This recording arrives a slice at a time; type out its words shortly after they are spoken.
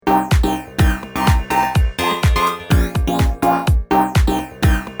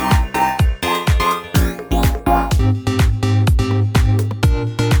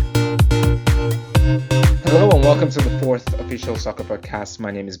Soccer Podcast. My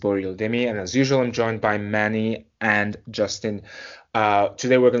name is Bori Demi, and as usual, I'm joined by Manny and Justin.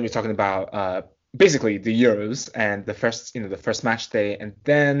 Today we're going to be talking about basically the Euros and the first match day, and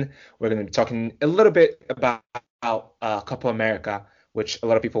then we're going to be talking a little bit about Copa America, which a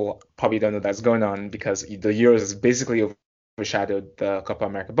lot of people probably don't know that's going on because the Euros is basically overshadowed the Copa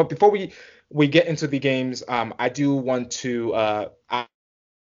America. But before we get into the games, I do want to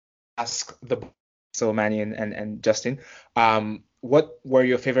ask Manny and Justin, what were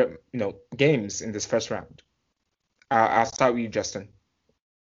your favorite games in this first round? I'll start with you, Justin.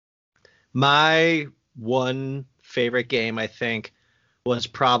 My one favorite game, I think, was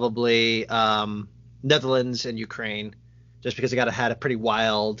probably Netherlands and Ukraine, just because it had a pretty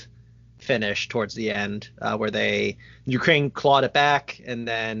wild finish towards the end, where Ukraine clawed it back and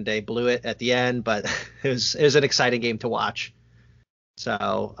then they blew it at the end, but it was an exciting game to watch.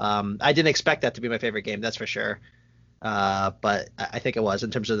 So I didn't expect that to be my favorite game, that's for sure. But I think it was in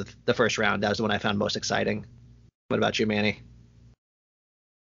terms of the first round. That was the one I found most exciting. What about you, Manny?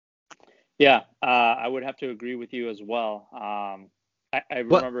 Yeah, I would have to agree with you as well. I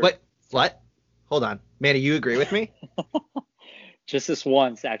remember. What? Hold on, Manny, you agree with me? Just this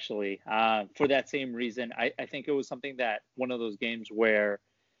once, actually. For that same reason, I think it was something that one of those games where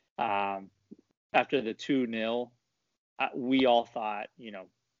after the 2-0, we all thought,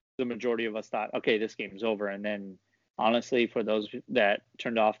 the majority of us thought, okay, this game's over. And then, honestly, for those that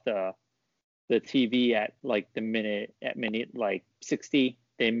turned off the TV at minute 60,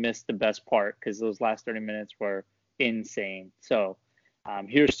 they missed the best part because those last 30 minutes were insane. So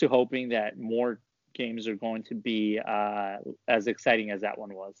here's to hoping that more games are going to be as exciting as that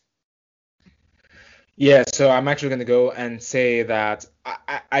one was. Yeah, so I'm actually going to go and say that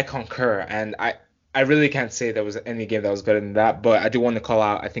I concur, and I really can't say there was any game that was better than that, but I do want to call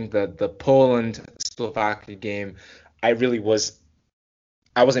out, I think the Poland-Slovakia game, I was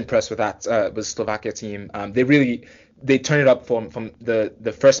impressed with that with Slovakia team. They turned it up from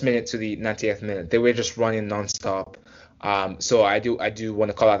the first minute to the 90th minute. They were just running nonstop. So I do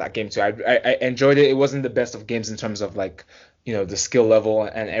want to call out that game too. I enjoyed it. It wasn't the best of games in terms of the skill level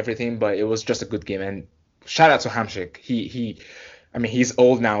and everything, but it was just a good game. And shout out to Hamšík. He's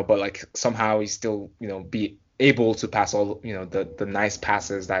old now, but somehow he's still be able to pass all the nice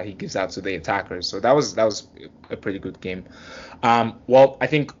passes that he gives out to the attackers. So that was a pretty good game. Well, I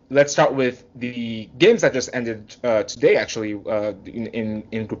think let's start with the games that just ended today. Actually,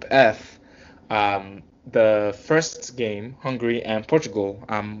 in Group F, the first game, Hungary and Portugal.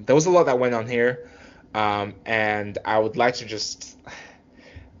 There was a lot that went on here, and I would like to just,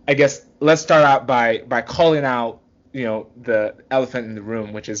 I guess, let's start out by calling out the elephant in the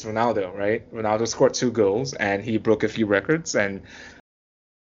room, which is Ronaldo, right? Ronaldo scored 2 goals and he broke a few records, and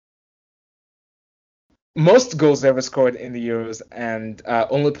most goals ever scored in the Euros, and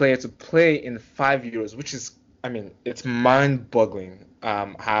only player to play in 5 Euros, which is, it's mind-boggling.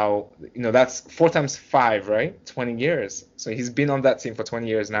 How that's 4 times 5, right? 20 years. So he's been on that team for 20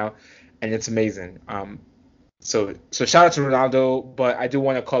 years now, and it's amazing. So shout out to Ronaldo, but I do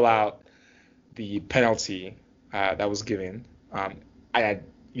want to call out the penalty that was given. I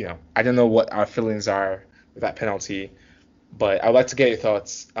don't know what our feelings are with that penalty, but I'd like to get your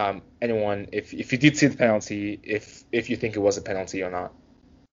thoughts. Anyone, if you did see the penalty, if you think it was a penalty or not.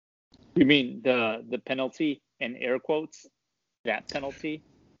 You mean the penalty in air quotes? That penalty?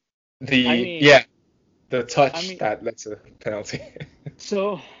 The touch that led to the penalty.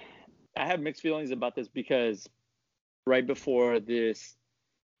 So I have mixed feelings about this because right before this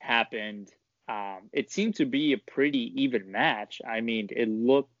happened, it seemed to be a pretty even match. It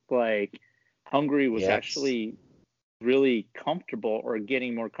looked like Hungary was actually really comfortable or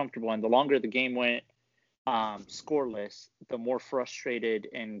getting more comfortable. And the longer the game went scoreless, the more frustrated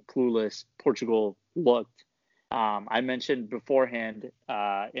and clueless Portugal looked. I mentioned beforehand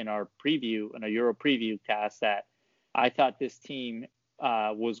in our Euro preview cast, that I thought this team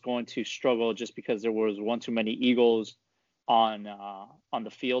was going to struggle just because there was one too many Eagles on the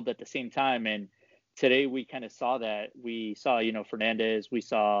field at the same time. And today we kind of saw that. We saw, Fernandes. We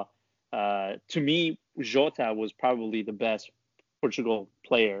saw, to me, Jota was probably the best Portugal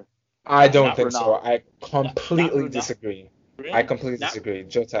player. I don't think so. I completely disagree. Really? I completely disagree.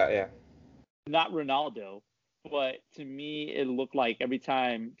 Jota, yeah. Not Ronaldo. But to me, it looked like every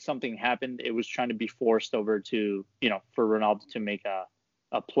time something happened, it was trying to be forced over to, for Ronaldo to make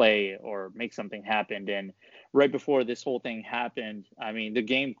a play or make something happen. And right before this whole thing happened, the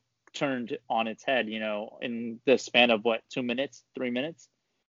game turned on its head, in the span of 2 minutes, 3 minutes.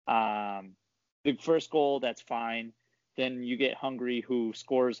 The first goal, that's fine. Then you get Hungary, who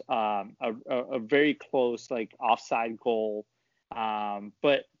scores a very close offside goal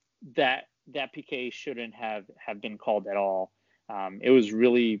But that PK shouldn't have been called at all. It was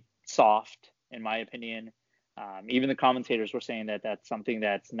really soft, in my opinion. Even the commentators were saying that that's something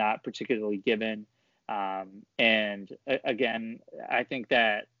that's not particularly given. Again, I think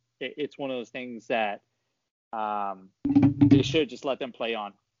that it's one of those things that they should just let them play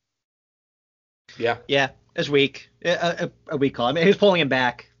on. Yeah, it was weak. A weak call. I mean, he was pulling him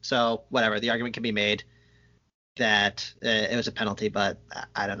back, so whatever. The argument can be made that it was a penalty, but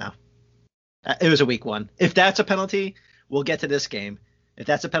I don't know. It was a weak one. If that's a penalty, we'll get to this game. If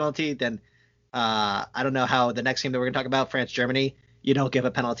that's a penalty, then I don't know how the next game that we're going to talk about, France-Germany, you don't give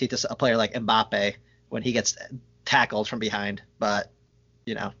a penalty to a player like Mbappe when he gets tackled from behind. But,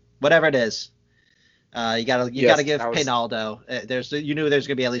 whatever it is, you gotta give Pinaldo. You knew there's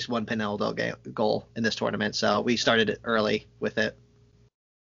going to be at least one Pinaldo goal in this tournament, so we started it early with it.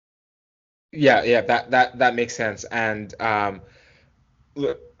 Yeah, that makes sense. And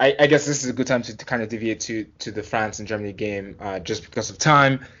look, I guess this is a good time to kind of deviate to the France and Germany game, just because of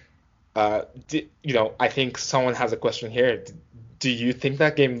time. I think someone has a question here. Do you think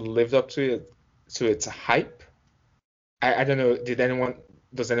that game lived up to its hype? I don't know.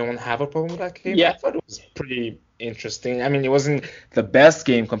 Does anyone have a problem with that game? Yeah. I thought it was pretty interesting. I mean, it wasn't the best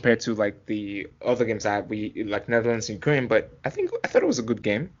game compared to like the other games that we like Netherlands and Ukraine, but I thought it was a good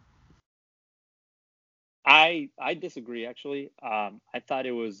game. I disagree, actually. I thought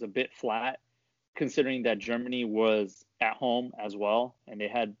it was a bit flat, considering that Germany was at home as well, and they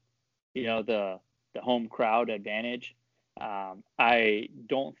had, the home crowd advantage. I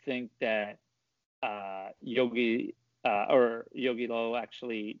don't think that Yogi Low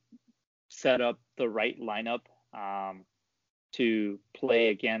actually set up the right lineup to play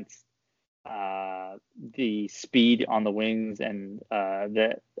against the speed on the wings and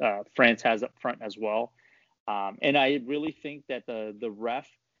that France has up front as well. And I really think that the ref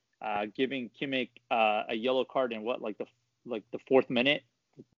giving Kimmich a yellow card in the fourth minute,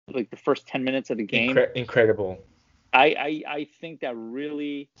 like the first 10 minutes of the game. Incredible. I think that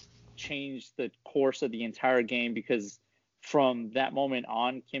really changed the course of the entire game, because from that moment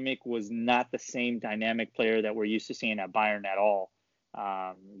on, Kimmich was not the same dynamic player that we're used to seeing at Bayern at all.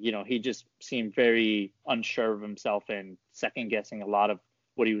 He just seemed very unsure of himself and second guessing a lot of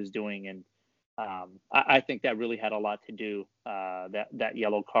what he was doing. And I think that really had a lot to do, that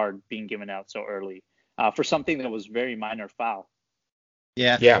yellow card being given out so early for something that was very minor foul.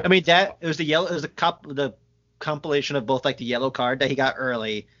 Yeah. I mean, it was the compilation of both like the yellow card that he got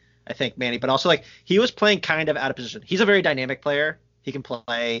early, I think, Manny, but also like he was playing kind of out of position. He's a very dynamic player. He can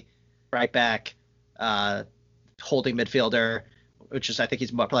play right back, holding midfielder, which is, I think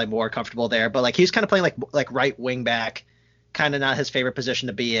he's probably more comfortable there. But like he's kind of playing like right wing back, kind of not his favorite position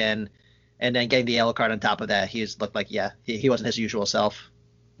to be in. And then getting the yellow card on top of that, he looked like, he wasn't his usual self.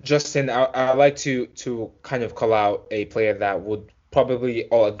 Justin, I'd like to kind of call out a player that would probably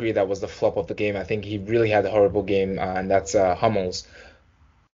all agree that was the flop of the game. I think he really had a horrible game, and that's Hummels.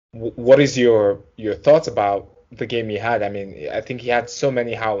 What is your thoughts about the game he had? I mean, I think he had so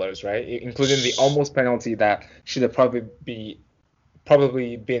many howlers, right? Including the almost penalty that should have probably been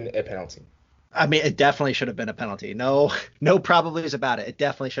a penalty. I mean, it definitely should have been a penalty. No probablys about it. It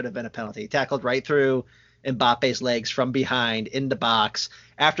definitely should have been a penalty. He tackled right through Mbappe's legs from behind in the box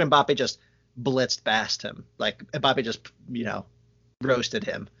after Mbappe just blitzed past him. Like Mbappe just, roasted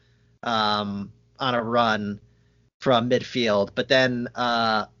him on a run from midfield. But then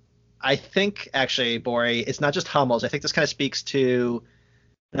I think actually, Bori, it's not just Hummels. I think this kind of speaks to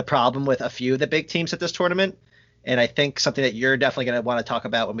the problem with a few of the big teams at this tournament. And I think something that you're definitely going to want to talk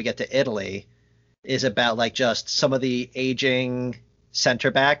about when we get to Italy is about like just some of the aging center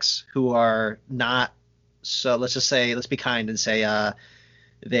backs who are not, so let's be kind and say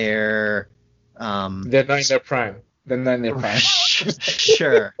they're not in their prime. They're not in their prime.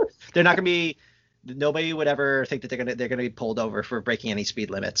 Sure. They're not going to be, nobody would ever think that they're going to be pulled over for breaking any speed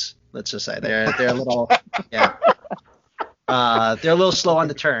limits. Let's just say they're a little they're a little slow on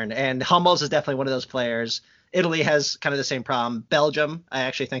the turn, and Hummels is definitely one of those players. Italy has kind of the same problem. Belgium, I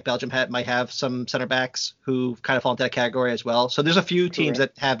actually think Belgium might have some center backs who kind of fall into that category as well. So there's a few teams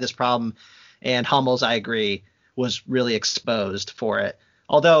that have this problem, and Hummels, I agree, was really exposed for it.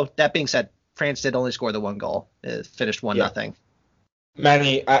 Although, that being said, France did only score the one goal. It finished 1-0.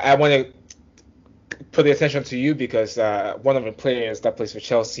 Manny, I want to put the attention to you because one of the players that plays for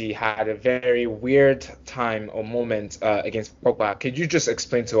Chelsea had a very weird time or moment against Pogba. Could you just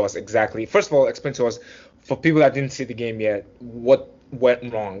explain to us exactly, first of all, explain to us, for people that didn't see the game yet, what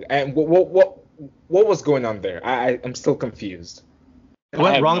went wrong and what was going on there? I'm still confused. It I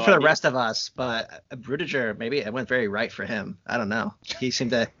went have wrong no for the idea. rest of us, but Rudiger, maybe it went very right for him. I don't know. He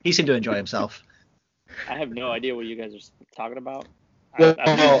seemed to enjoy himself. I have no idea what you guys are talking about. I plead the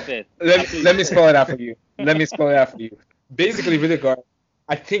Well, fifth. I let, plead let the me fifth. spell it out for you. Let me spell it out for you. Basically, Rudiger,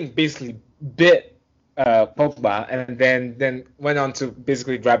 I think, basically bit Pogba and then went on to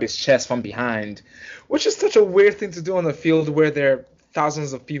basically grab his chest from behind, which is such a weird thing to do on a field where there are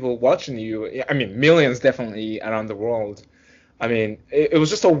thousands of people watching you. I mean, millions definitely around the world. I mean, it was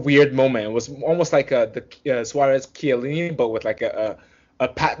just a weird moment. It was almost like the Suarez Chiellini, but with like a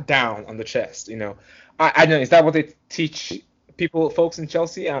pat down on the chest. I don't know. Is that what they teach people, folks in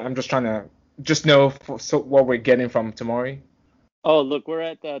Chelsea? I'm just trying to just know so what we're getting from Tomori. Oh, look, we're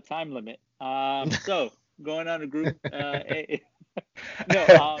at the time limit. So going on to group A.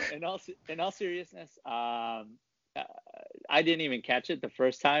 No, in all seriousness, uh, I didn't even catch it the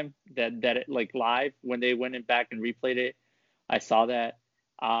first time that it like live when they went in back and replayed it. I saw that.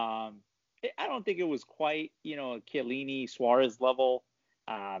 I don't think it was quite, a Chiellini Suarez level.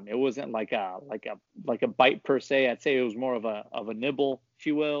 It wasn't like a bite per se. I'd say it was more of a nibble, if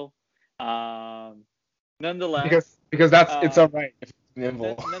you will. Um, because Nonetheless, because that's it's uh, all right if it's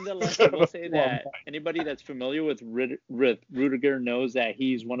nimble. nonetheless, I will say that anybody that's familiar with Rudiger knows that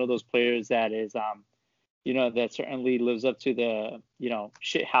he's one of those players that is, that certainly lives up to the,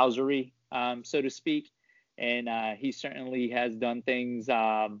 shithousery, so to speak. And he certainly has done things,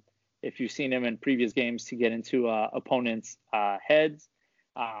 if you've seen him in previous games, to get into opponents' heads.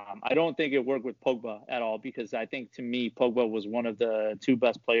 I don't think it worked with Pogba at all because I think to me, Pogba was one of the two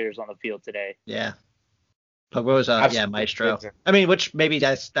best players on the field today. Yeah. Pogba was Absolutely maestro. amazing. I mean, which maybe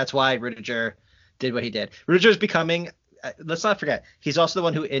that's why Rudiger did what he did. Rudiger's becoming. Let's not forget, he's also the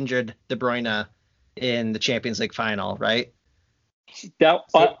one who injured De Bruyne in the Champions League final, right? That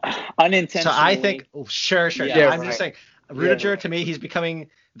So So I unintentionally, think, oh, sure. yes. yeah, I'm just right. saying, Yeah, Rudiger to me, he's becoming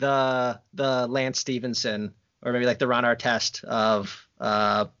the Lance Stevenson or maybe like the Ron Artest of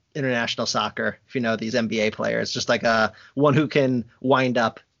international soccer. If you know these NBA players, just like one who can wind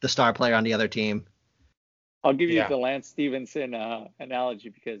up the star player on the other team. I'll give you yeah. the Lance Stevenson analogy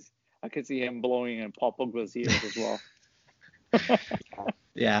because I could see him blowing in Paul Pogba's ears as well.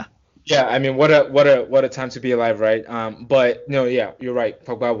 Yeah. Yeah, I mean, what a time to be alive, right? But no, yeah, you're right.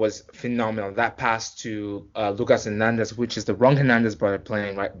 Pogba was phenomenal. That pass to Lucas Hernandez, which is the wrong Hernandez brother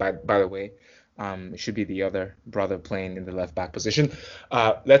playing, right? By the way, it should be the other brother playing in the left back position.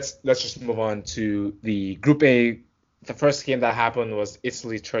 Let's just move on to the Group A. The first game that happened was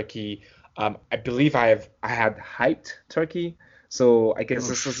Italy Turkey. I believe I had hyped Turkey, so I guess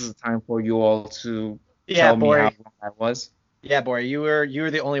this is Oof. the time for you all to Yeah, tell me how Bori. wrong I was. Yeah, Bori. You were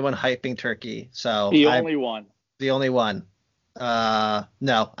the only one hyping Turkey, so The I'm only one. the only one.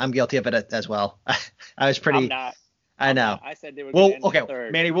 No, I'm guilty of it as well. I was I'm pretty. not. I I'm know. not. I said they were going to Well, end in okay,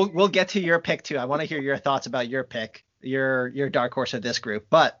 third. Manny, we'll get to your pick too. I want to hear your thoughts about your pick, your dark horse of this group.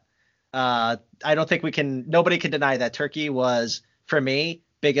 But I don't think nobody can deny that Turkey was, for me,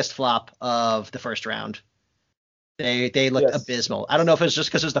 biggest flop of the first round. They looked Yes. abysmal. I don't know if it was just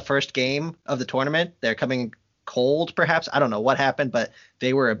because it was the first game of the tournament. They're coming cold, perhaps. I don't know what happened, but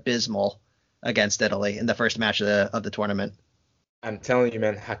they were abysmal against Italy in the first match of the tournament. I'm telling you,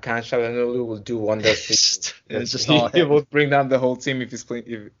 man, Hakan Çalhanoğlu will do wonders for you. It's just all He him. will bring down the whole team if he's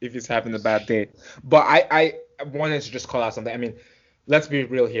playing if he's having a bad day. But I wanted to just call out something. I mean, let's be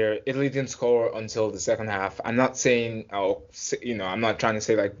real here. Italy didn't score until the second half. I'm not saying, I'm not trying to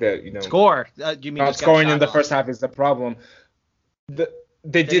say like Score. You mean not just got scoring in shot the on? first half is the problem. They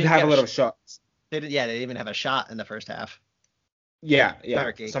They did didn't have get a lot of shots. they didn't even have a shot in the first half. Yeah,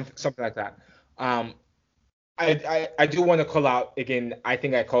 Turkey. something like that. Um, I do want to call out again. I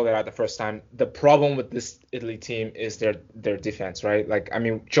think I called it out the first time. The problem with this Italy team is their defense, right? Like, I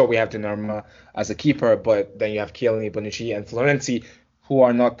mean, sure we have Donnarumma as a keeper, but then you have Chiellini, Bonucci, and Florenzi, who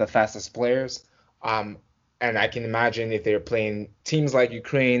are not the fastest players. Um, and I can imagine if they're playing teams like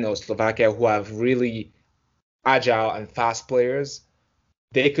Ukraine or Slovakia, who have really agile and fast players,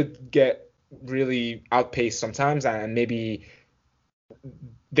 they could get really outpaced sometimes, and maybe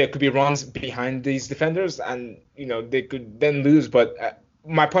there could be runs behind these defenders, and they could then lose. But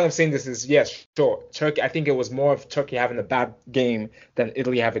my point of saying this is, yes, sure, Turkey. I think it was more of Turkey having a bad game than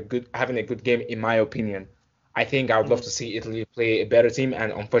Italy having a good game, in my opinion. I think I would love Mhm. to see Italy play a better team,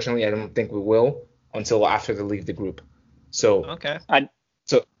 and unfortunately, I don't think we will until after they leave the group. So, Okay. I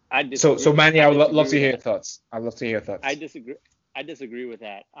so, I so disagree. Manny, I I would love disagree to with hear your that. thoughts. I'd love to hear your I thoughts. disagree. I disagree with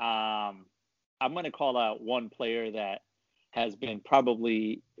that. I'm going to call out one player that has been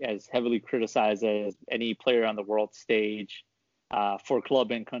probably as heavily criticized as any player on the world stage for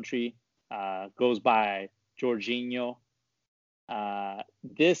club and country. Goes by Jorginho.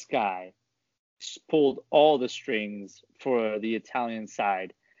 This guy pulled all the strings for the Italian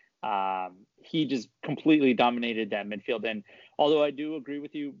side. He just completely dominated that midfield. And although I do agree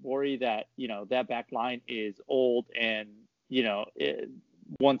with you, Bori, that, that back line is old and,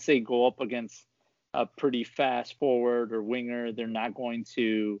 once they go up against a pretty fast forward or winger, they're not going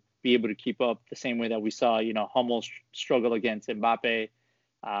to be able to keep up the same way that we saw, Hummel struggle against Mbappe.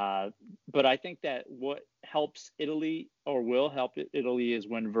 But I think that what helps Italy or will help Italy is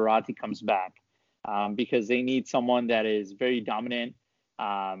when Verratti comes back, because they need someone that is very dominant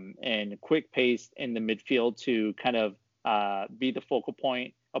and quick paced in the midfield to kind of be the focal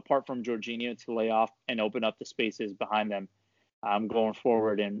point apart from Jorginho to lay off and open up the spaces behind them going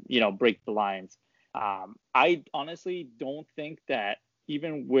forward and, break the lines. I honestly don't think that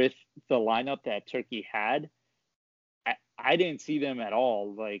even with the lineup that Turkey had, I didn't see them at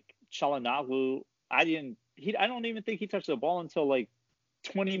all. Like Çalhanoğlu, I don't even think he touched the ball until like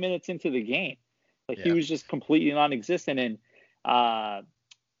 20 minutes into the game. Like he was just completely non-existent. And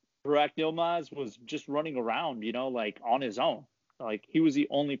Burak Yilmaz was just running around, like on his own. Like he was the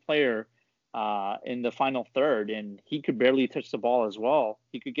only player in the final third, and he could barely touch the ball as well.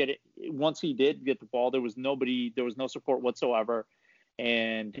 He could get it once he did get the ball. There was no support whatsoever,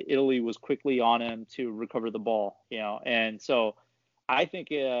 and Italy was quickly on him to recover the ball. And so I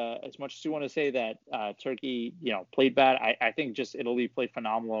think as much as you want to say that Turkey, played bad, I think just Italy played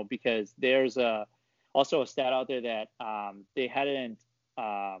phenomenal, because there's also a stat out there that they hadn't.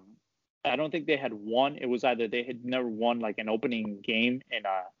 I don't think they had won. It was either they had never won like an opening game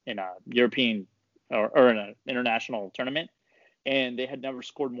in a European or in an international tournament, and they had never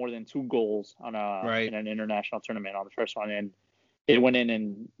scored more than 2 goals in an international tournament on the first one, and it went in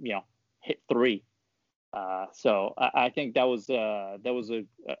and hit 3. So I think that was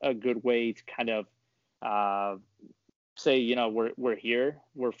a good way to kind of say, we're here,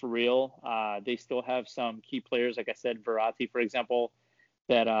 we're for real. They still have some key players, like I said, Verratti, for example,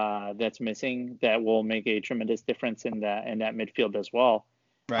 that's missing, that will make a tremendous difference in that midfield as well.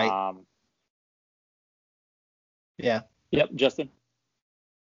 Right. Yeah. Yep. Justin.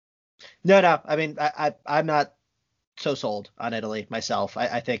 No. I mean, I'm not so sold on Italy myself.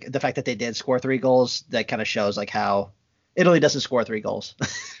 I think the fact that they did score 3 goals, that kind of shows like how Italy doesn't score 3 goals.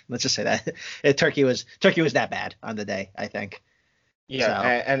 Let's just say that Turkey was that bad on the day, I think. Yeah. So.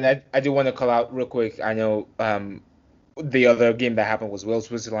 And I do want to call out real quick. I know, the other game that happened was Wales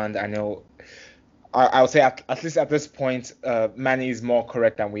Switzerland. I know I would say at least at this point, Manny is more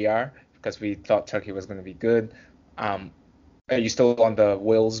correct than we are, because we thought Turkey was going to be good. Are you still on the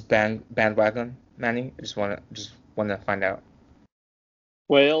Wales bandwagon, Manny? I just want to find out.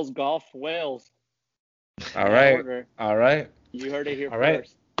 Wales, golf, Wales. All right. You heard it here first. Right.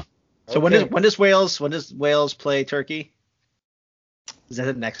 So okay. when does Wales play Turkey? Is that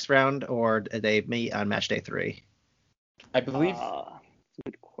the next round, or do they meet on match day 3? I believe. That's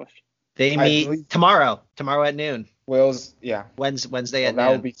a good question. They meet tomorrow at noon. Wales, yeah. Wednesday at noon.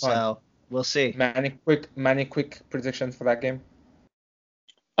 That will be fun. So we'll see. Many quick predictions for that game.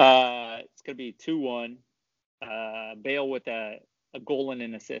 It's gonna be 2-1. Bale with a goal and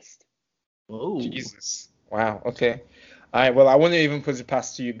an assist. Oh. Jesus. Wow. Okay. All right. Well, I wouldn't even put it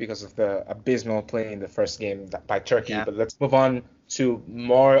past you because of the abysmal play in the first game by Turkey. Yeah. But let's move on to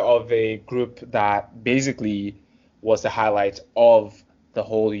more of a group that basically was the highlight of the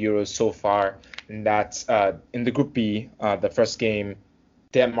whole Euros so far, and that's in the Group B, the first game,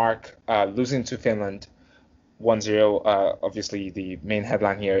 Denmark losing to Finland 1-0. Obviously, the main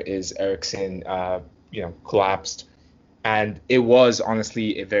headline here is Eriksen, collapsed, and it was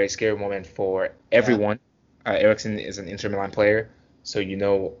honestly a very scary moment for everyone. Yeah. Eriksen is an Inter Milan player, so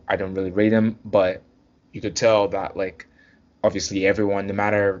I don't really rate him, but you could tell that obviously everyone, no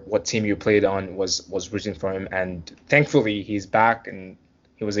matter what team you played on, was rooting for him, and thankfully he's back and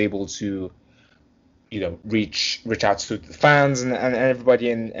he was able to reach out to the fans and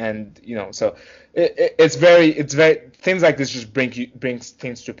everybody, and so it's very things like this just brings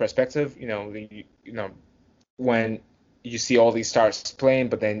things to perspective. When you see all these stars playing,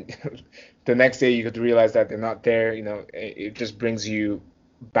 but then the next day you could realize that they're not there. It just brings you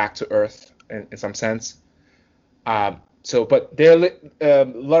back to earth in some sense. But there are a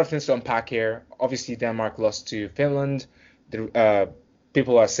lot of things to unpack here. Obviously, Denmark lost to Finland.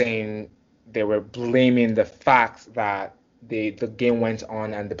 People are saying they were blaming the fact that the game went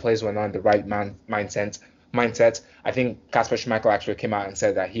on and the players were not in the right mindset. I think Kasper Schmeichel actually came out and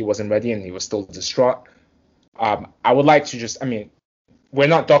said that he wasn't ready and he was still distraught. I would like to we're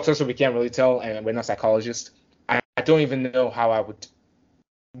not doctors, so we can't really tell, and we're not psychologists. I don't even know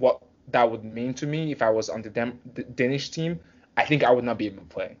what that would mean to me if I was on the Danish team. I think I would not be able to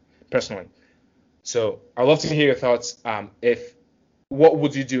play personally. So I'd love to hear your thoughts. If what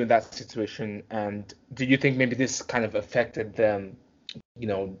would you do in that situation, and do you think maybe this kind of affected them,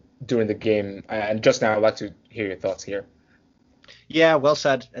 during the game? And just now, I'd like to hear your thoughts here. Yeah, well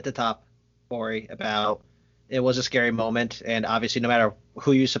said at the top, Ori, about it was a scary moment, and obviously, no matter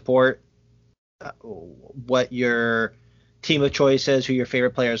who you support, what your team of choice is, who your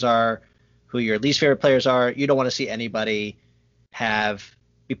favorite players are, who your least favorite players are, you don't want to see anybody have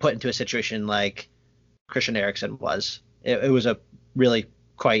be put into a situation like Christian Eriksen was. It was a really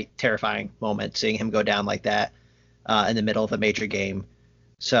quite terrifying moment seeing him go down like that in the middle of a major game.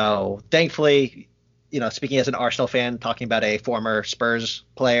 So thankfully, speaking as an Arsenal fan, talking about a former Spurs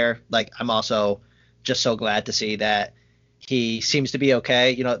player, like I'm also just so glad to see that he seems to be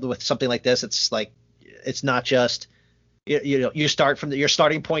okay. With something like this, it's like it's not just you start from your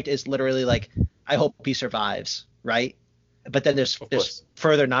starting point is literally like I hope he survives, right? But then Of there's course.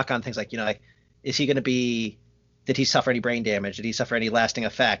 further knock on things like is he going to be? Did he suffer any brain damage? Did he suffer any lasting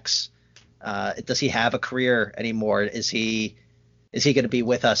effects? Does he have a career anymore? Is he going to be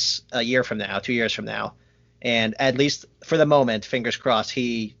with us a year from now, 2 years from now? And at least for the moment, fingers crossed,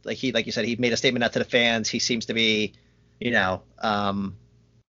 like you said, he made a statement out to the fans. He seems to be, in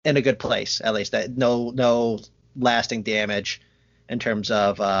a good place, at least that no lasting damage in terms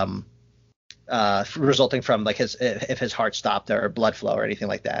of resulting from like if his heart stopped or blood flow or anything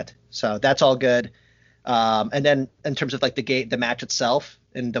like that. So that's all good. And then in terms of like the match itself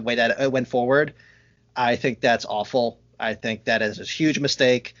and the way that it went forward, I think that's awful. I think that is a huge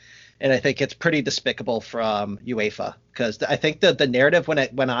mistake, and I think it's pretty despicable from UEFA because I think the narrative when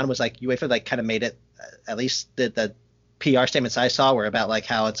it went on was like UEFA like kind of made it, at least the PR statements I saw were about like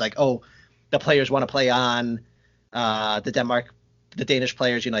how it's like, oh, the players want to play on, the Danish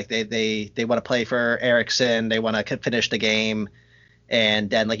players, like they want to play for Ericsson, they want to finish the game, and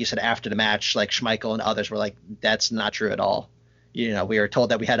then like you said after the match, like Schmeichel and others were like, that's not true at all. We were told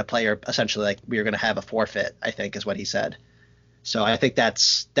that we had a player essentially like we were going to have a forfeit, I think is what he said. So I think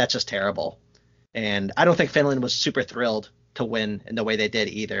that's just terrible. And I don't think Finland was super thrilled to win in the way they did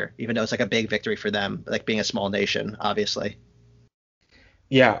either, even though it's like a big victory for them, like being a small nation, obviously.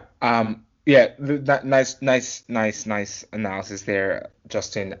 Yeah. Yeah. That nice analysis there,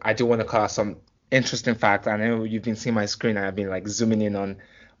 Justin. I do want to call out some interesting fact. I know you've been seeing my screen, and I've been like zooming in on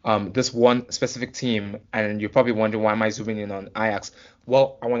this one specific team, and you're probably wondering why am I zooming in on Ajax?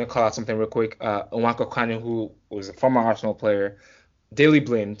 Well, I want to call out something real quick. Nwankwo Kanu, who was a former Arsenal player, Daley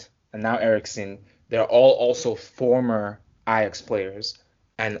Blind, and now Ericsson, they're all also former Ajax players,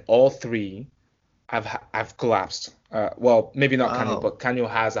 and all three I've collapsed. Well, maybe not Kanu, Wow. but Kanu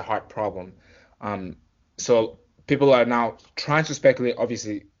has a heart problem. Um, so people are now trying to speculate.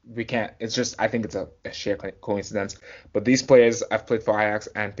 Obviously, we can't. It's just I think it's a sheer coincidence. But these players have played for Ajax,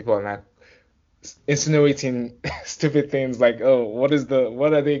 and people are now insinuating stupid things like, oh, what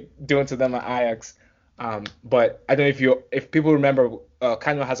are they doing to them at Ajax? But I don't know if people remember,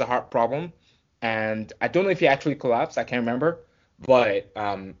 Kanu has a heart problem, and I don't know if he actually collapsed. I can't remember, but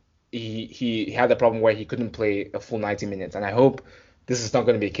he had a problem where he couldn't play a full 90 minutes, and I hope this is not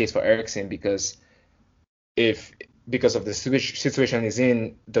going to be a case for Ericsson if because of the situation he's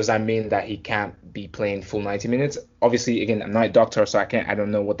in, does that mean that he can't be playing full 90 minutes? Obviously, again, I'm not a doctor, so I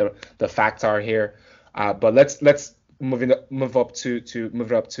don't know what the facts are here. But let's move up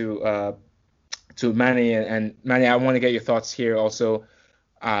to Manny, and Manny, I want to get your thoughts here also,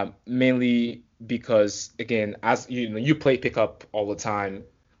 mainly because again, as you play pickup all the time,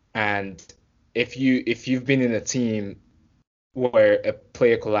 and if you've been in a team where a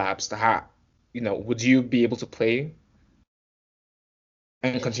player collapsed, would you be able to play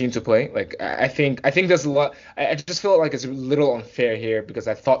and continue to play? Like I think there's a lot. I just feel like it's a little unfair here because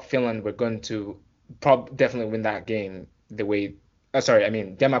I thought Finland were going to definitely win that game the way. Sorry, I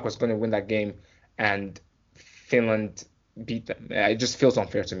mean Denmark was going to win that game, and Finland beat them. It just feels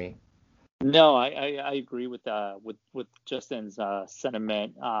unfair to me. No, I agree with Justin's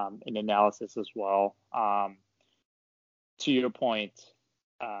sentiment and analysis as well. To your point,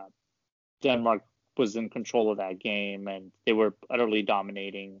 uh, Denmark was in control of that game and they were utterly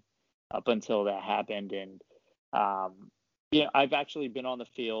dominating up until that happened. And I've actually been on the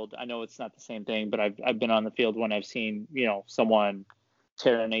field. I know it's not the same thing, but I've been on the field when I've seen someone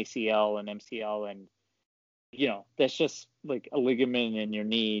tear an ACL and MCL, and that's just like a ligament in your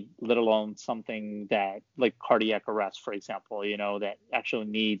knee, let alone something that like cardiac arrest, for example, that actually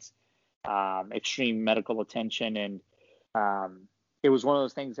needs extreme medical attention. And it was one of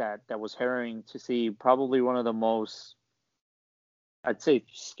those things that was harrowing to see. Probably one of the most, I'd say,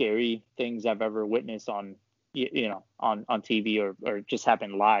 scary things I've ever witnessed on on TV or just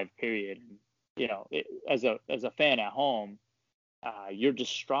happened live. Period. As a fan at home, you're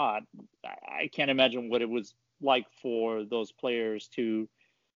distraught. I can't imagine what it was like for those players to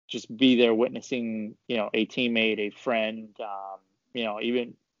just be there witnessing, a teammate, a friend,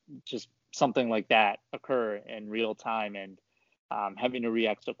 even just something like that occur in real time, and having to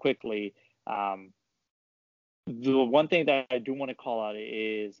react so quickly. The one thing that I do want to call out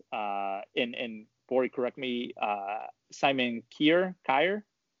is, and Bori, correct me, Simon Kier,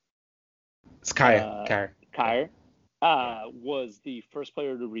 It's Kyer. Was the first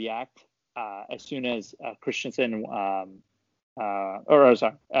player to react as soon as Christensen, as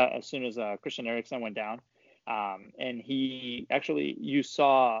soon as Christian Eriksen went down. And he actually, you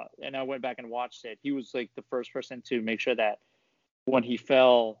saw, and I went back and watched it, he was like the first person to make sure that when he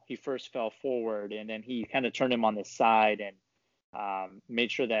first fell forward, and then he kind of turned him on the side and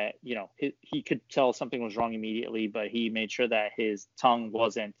made sure that, he could tell something was wrong immediately, but he made sure that his tongue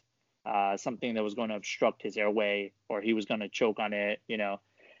wasn't something that was going to obstruct his airway, or he was going to choke on it,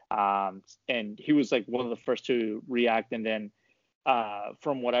 and he was like one of the first to react. And then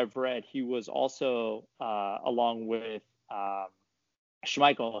from what I've read, he was also along with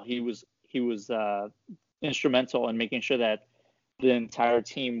Schmeichel, he was instrumental in making sure that the entire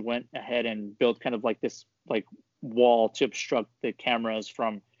team went ahead and built kind of like this like wall to obstruct the cameras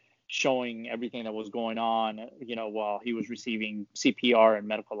from showing everything that was going on, while he was receiving CPR and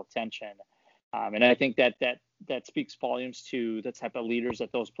medical attention. And I think that speaks volumes to the type of leaders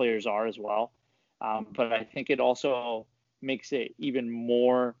that those players are as well. But I think it also makes it even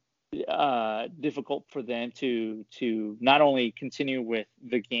more difficult for them to not only continue with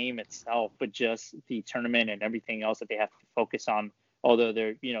the game itself, but just the tournament and everything else that they have to focus on. Although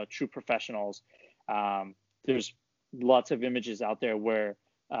they're true professionals, there's lots of images out there where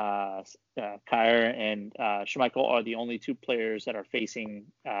Kyer and Schmeichel are the only two players that are facing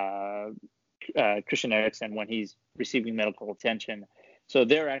Christian Eriksen when he's receiving medical attention. So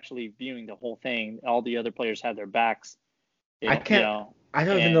they're actually viewing the whole thing. All the other players have their backs. I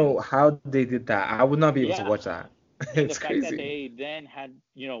don't even know how they did that. I would not be able to watch that. It's the crazy. fact that they then had,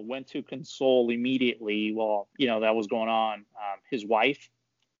 went to console immediately while, that was going on. His wife,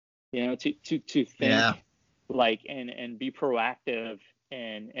 to think like and be proactive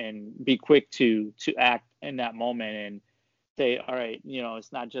and be quick to act in that moment and say, all right,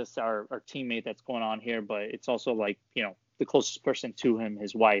 it's not just our teammate that's going on here, but it's also like, the closest person to him,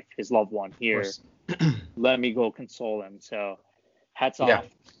 his wife, his loved one here. Let me go console him. So hats off,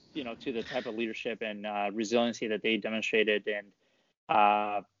 to the type of leadership and resiliency that they demonstrated.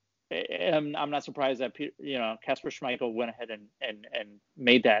 And I'm not surprised that, Kasper Schmeichel went ahead and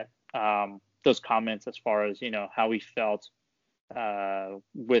made that those comments as far as, how he felt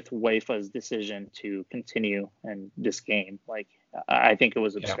with UEFA's decision to continue in this game. Like, I think it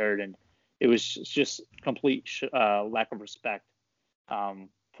was absurd, and it was just complete lack of respect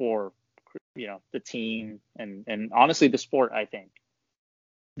for the team and honestly the sport, I think.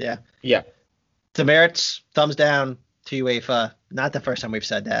 Yeah. Demerits, thumbs down to UEFA. Not the first time we've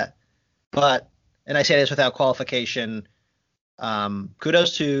said that, but, and I say this without qualification,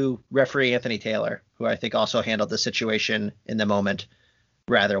 kudos to referee Anthony Taylor, who I think also handled the situation in the moment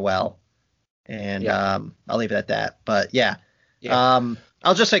rather well. And I'll leave it at that. But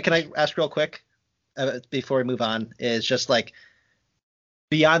I'll just say, can I ask real quick before we move on, is just like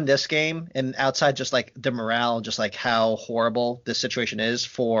beyond this game and outside just like the morale, just like how horrible this situation is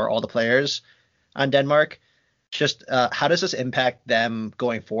for all the players on Denmark, just how does this impact them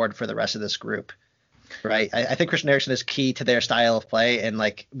going forward for the rest of this group? Right. I think Christian Eriksen is key to their style of play, and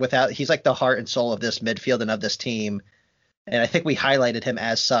like he's like the heart and soul of this midfield and of this team. And I think we highlighted him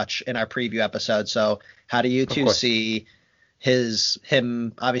as such in our preview episode. So how do you two see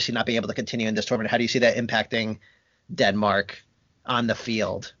him obviously not being able to continue in this tournament? How do you see that impacting Denmark on the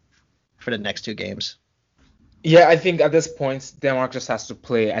field for the next two games? Yeah, I think at this point, Denmark just has to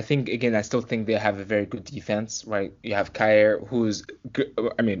play. I think, again, I still think they have a very good defense, right? You have Kyer, who's,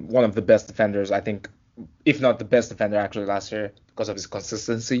 one of the best defenders, I think, if not the best defender actually last year because of his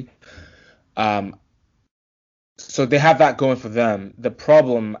consistency. So they have that going for them. The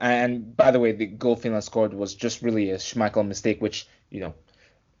problem, and by the way, the goal Finland scored was just really a Schmeichel mistake, which,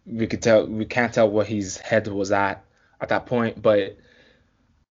 we can't tell where his head was at that point, but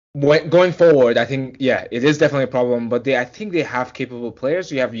going forward, I think, it is definitely a problem, but I think they have capable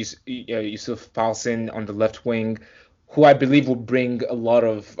players. You have Yusuf Poulsen on the left wing, who I believe will bring a lot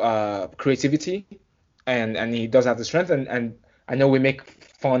of creativity, and he does have the strength. And I know we make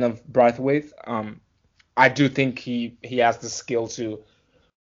fun of Braithwaite. I do think he has the skill to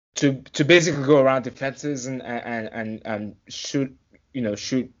to basically go around defenses and shoot,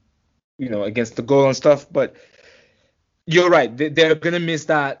 shoot, against the goal and stuff. But you're right. They're gonna miss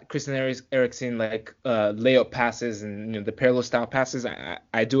that Christian Eriksen like layup passes and the Pirlo style passes.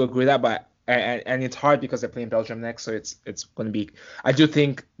 I do agree with that, but and it's hard because they're playing Belgium next, so it's gonna be. I do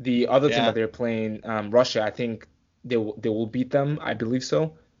think the other team Yeah. that they're playing, Russia, I think they will beat them. I believe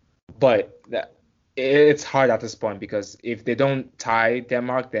so, but it's hard at this point because if they don't tie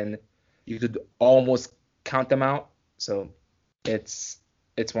Denmark, then you could almost count them out. So it's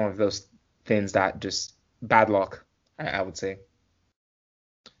one of those things that just bad luck, I would say.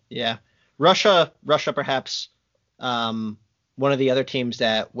 Yeah. Russia perhaps one of the other teams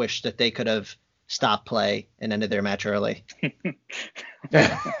that wish that they could have stopped play and ended their match early.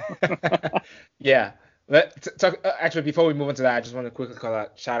 Yeah. Talk, actually, before we move into that, I just want to quickly call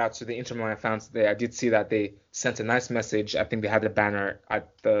out shout out to the Inter Milan fans today. I did see that they sent a nice message. I think they had a banner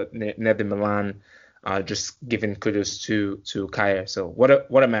at the near the Milan, just giving kudos to Kaya. So what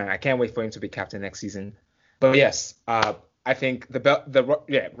a man! I can't wait for him to be captain next season. But yes, I think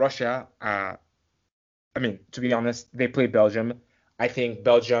Russia. I mean, to be honest, they play Belgium. I think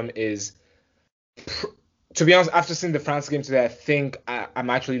Belgium is to be honest, after seeing the France game today, I think I'm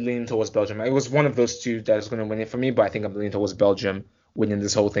actually leaning towards Belgium. It was one of those two that was going to win it for me, but I think I'm leaning towards Belgium winning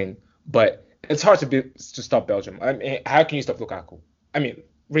this whole thing. But it's hard to stop Belgium. I mean, how can you stop Lukaku? I mean,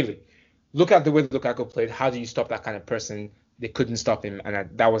 really, look at the way Lukaku played. How do you stop that kind of person? They couldn't stop him, and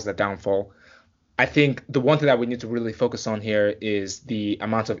that was the downfall. I think the one thing that we need to really focus on here is the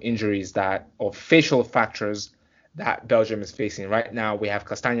amount of injuries or facial fractures that Belgium is facing. Right now, we have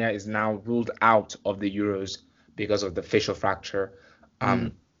Castagna is now ruled out of the Euros because of the facial fracture.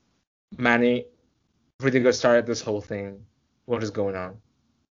 Mm. Manny, Rudiger started this whole thing. What is going on?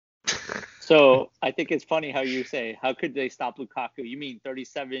 So I think it's funny how you say, how could they stop Lukaku? You mean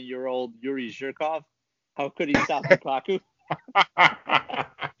 37-year-old Yuri Zhirkov? How could he stop Lukaku?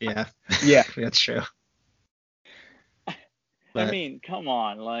 Yeah. Yeah. That's true. I mean, come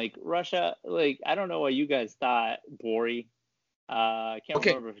on, like Russia, like I don't know what you guys thought, Bori. I can't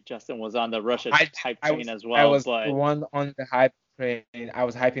remember if Justin was on the Russia hype train as well, I was but the one on the hype train. I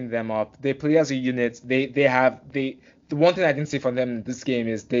was hyping them up. They play as a unit. The one thing I didn't see from them in this game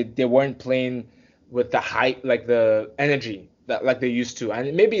is they weren't playing with the hype, like the energy that like they used to.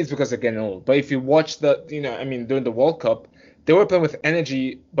 And maybe it's because they're getting old. But if you watch I mean during the World Cup, they were playing with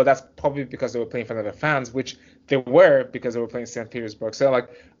energy, but that's probably because they were playing in front of their fans, which they were because they were playing St. Petersburg. So like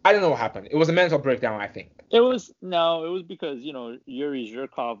I don't know what happened. It was a mental breakdown, I think. it was because Yuri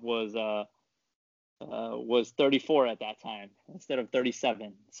Zhirkov was 34 at that time instead of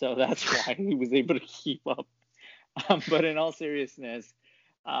 37, so that's why he was able to keep up. But in all seriousness,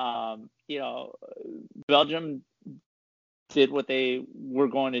 Belgium did what they were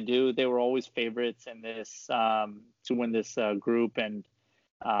going to do. They were always favorites in this to win this group, and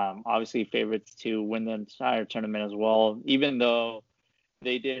obviously favorites to win the entire tournament as well. Even though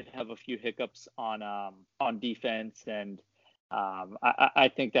they did have a few hiccups on defense, and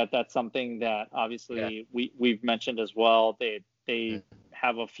I think that's something that obviously we've mentioned as well. They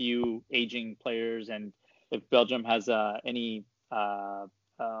have a few aging players, and if Belgium has any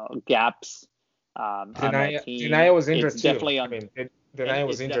gaps on that team, Denayer was injured it's too. definitely on. I mean, Denayer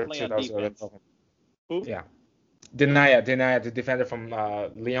was injured too. That was the other Defense. problem. Who? Yeah. Denayer, the defender from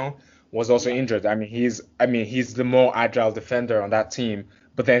Lyon, was also injured. I mean, he's the more agile defender on that team,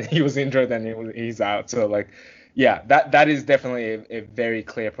 but then he was injured and he's out. So like, yeah, that is definitely a very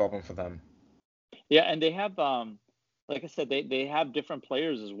clear problem for them. Yeah, and they have like I said, they have different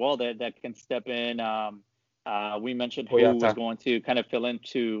players as well that can step in. We mentioned who was going to kind of fill in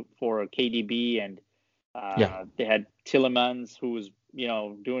for KDB, and they had Tielemans, who was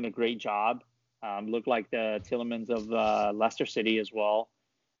doing a great job. Looked like the Tielemans of Leicester City as well.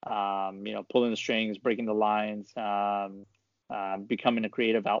 Pulling the strings, breaking the lines, becoming a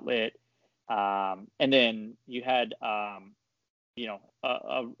creative outlet. And then you had a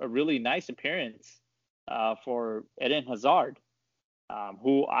really nice appearance for Eden Hazard,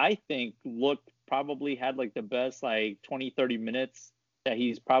 who I think probably had like the best like 20-30 minutes that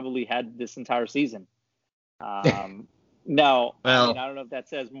he's probably had this entire season. Now, I mean, I don't know if that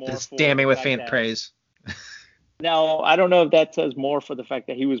says more. It's damning with faint praise. Now, I don't know if that says more for the fact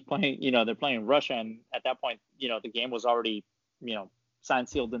that he was playing, they're playing Russia, and at that point, the game was already, signed,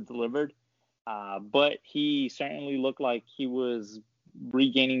 sealed, and delivered. But he certainly looked like he was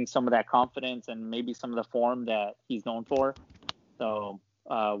regaining some of that confidence and maybe some of the form that he's known for. So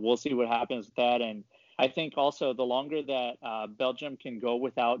we'll see what happens with that. And I think also the longer that Belgium can go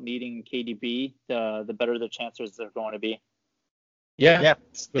without needing KDB, the better the chances they're going to be. Yeah,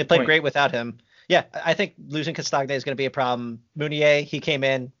 That's a they good played point. great without him. Yeah, I think losing Castagne is going to be a problem. Meunier, he came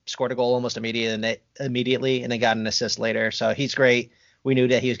in, scored a goal almost immediately, and then got an assist later. So he's great. We knew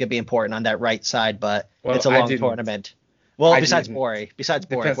that he was going to be important on that right side, but Well, it's a I long didn't. tournament. Well, I besides didn't. Bori,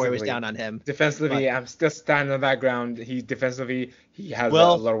 Bori was Defensively, down on him. But defensively, I'm still standing on that ground. He has a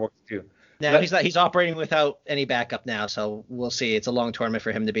well, lot of work to do. now Let he's operating without any backup now, so we'll see. It's a long tournament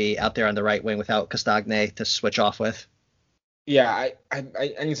for him to be out there on the right wing without Castagne to switch off with. Yeah, I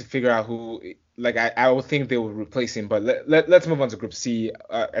need to figure out who. Like I would think they will replace him, but let's move on to Group C.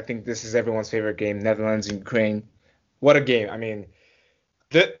 I think this is everyone's favorite game, Netherlands and Ukraine. What a game! I mean,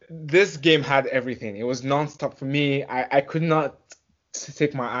 this game had everything. It was nonstop for me. I could not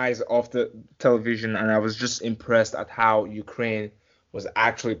take my eyes off the television, and I was just impressed at how Ukraine was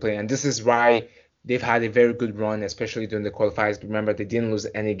actually playing. And this is why they've had a very good run, especially during the qualifiers. Remember, they didn't lose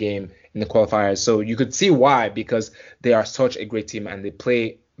any game in the qualifiers, so you could see why, because they are such a great team and they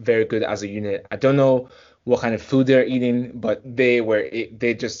play very good as a unit. I don't know what kind of food they're eating, but they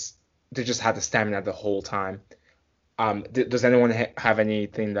just had the stamina the whole time. Does anyone have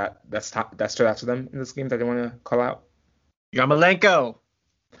anything that stood out to them in this game that they want to call out? Yarmolenko.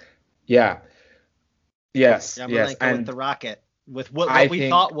 Yeah, yes, Yarmolenko with and the Rocket, with what I we think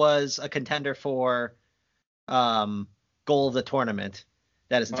thought was a contender for goal of the tournament.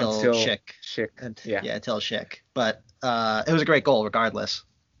 That is until until Schick. Schick, And yeah, yeah, until Schick. But it was a great goal regardless.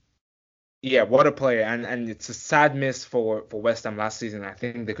 yeah, what a player, and it's a sad miss for West Ham last season. I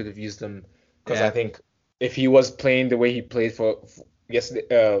think they could have used him because I Yeah. think if he was playing the way he played for yesterday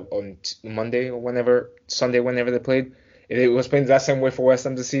on Monday or Sunday, whenever they played, if it was playing that same way for West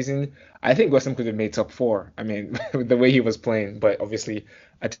Ham this season, I think West Ham could have made top four. I mean, the way he was playing, but obviously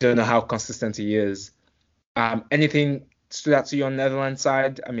I don't know how consistent he is. Anything stood out to you on Netherlands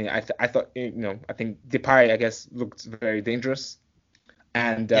side? I mean, I thought I think Depay I guess looked very dangerous,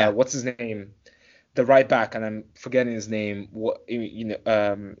 and Yeah. what's his name? The right back, and I'm forgetting his name. What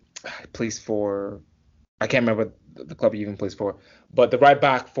plays for? I can't remember the club he even plays for. But the right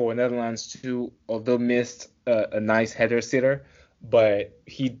back for Netherlands too, although missed a nice header sitter, but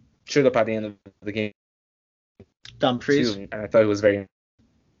he showed up at the end of the game Dumfries. too, and I thought it was very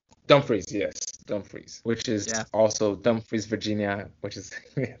Dumfries, yes, Dumfries, which is Yeah. also Dumfries, Virginia, which is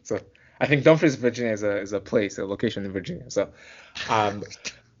so. I think Dumfries, Virginia is a place, a location in Virginia. So, um,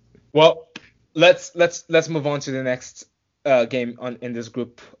 well, let's move on to the next game in this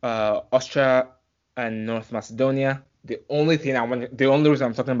group. Austria and North Macedonia. The only reason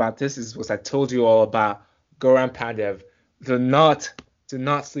I'm talking about this is because I told you all about Goran Pandev. Do not do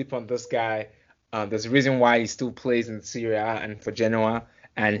not sleep on this guy. There's a reason why he still plays in Serie A and for Genoa,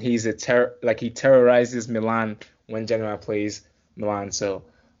 and he terrorizes Milan when Genoa plays Milan. So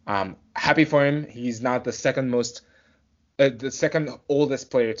happy for him. He's now the second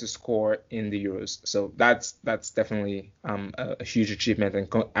oldest player to score in the Euros. So that's definitely a huge achievement, and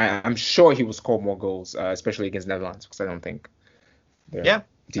I'm sure he will score more goals, especially against Netherlands, because I don't think they're Yeah.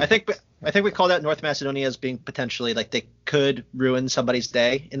 I deep. think we called out North Macedonia as being potentially like they could ruin somebody's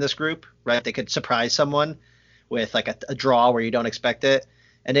day in this group, right? They could surprise someone with like a draw where you don't expect it,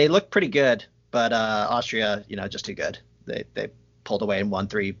 and they look pretty good. But Austria, just too good. They pulled away and won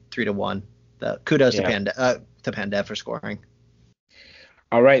 3-1. Kudos Yeah. to Pandev for scoring.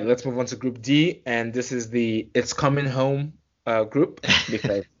 All right, let's move on to Group D, and this is the It's Coming Home group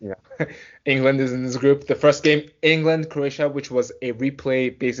because England is in this group. The first game, England Croatia, which was a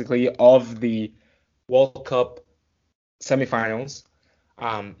replay basically of the World Cup semifinals.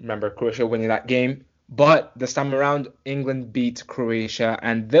 Remember Croatia winning that game, but this time around England beat Croatia,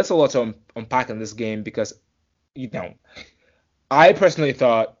 and there's a lot to unpack in this game because you know I personally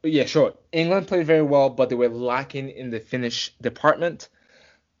thought, yeah, sure, England played very well, but they were lacking in the finish department.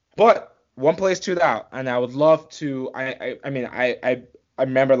 But one player stood out, and I would love to. I mean, I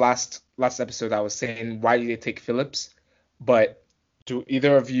remember last episode I was saying why did they take Phillips, but do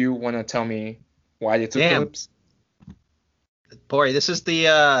either of you want to tell me why they took Damn, Phillips? Bori, this is the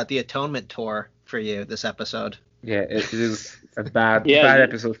atonement tour for you this episode. Yeah, it is a bad Yeah, bad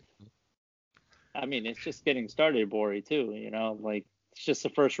episode. I mean, it's just getting started, Bori, too. Like it's just the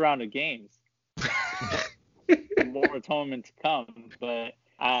first round of games. More atonement to come, but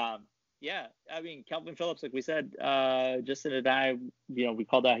yeah, I mean, Calvin Phillips, like we said, Justin and I, we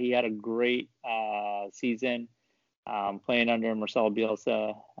called out he had a great season playing under Marcelo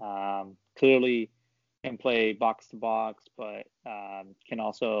Bielsa. Clearly can play box to box, but can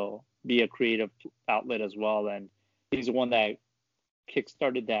also be a creative outlet as well. And he's the one that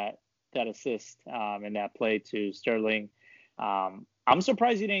kickstarted that assist and that play to Sterling. I'm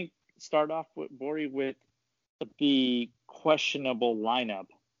surprised he didn't start off with Bori with the questionable lineup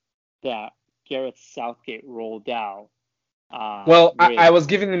that Gareth Southgate rolled out. Well, I was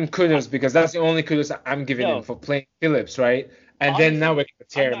giving him kudos because that's the only kudos I'm giving him No, for playing Phillips, right? And then now honestly, we're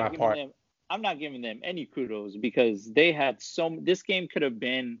gonna I'm tear him not giving apart. them. I'm not giving them any kudos because they had this game could have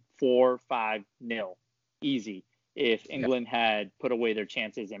been 4-5-0 easy if England had put away their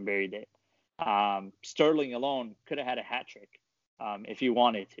chances and buried it. Sterling alone could have had a hat trick if he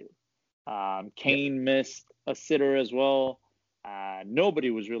wanted to. Kane missed a sitter as well. Nobody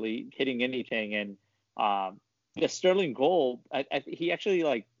was really hitting anything, and the Sterling goal, he actually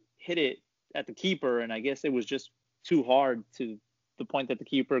like hit it at the keeper, and I guess it was just too hard to the point that the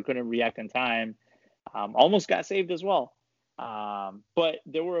keeper couldn't react in time. Almost got saved as well. But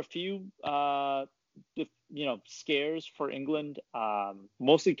there were a few, scares for England,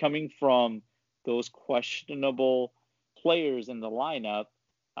 mostly coming from those questionable players in the lineup.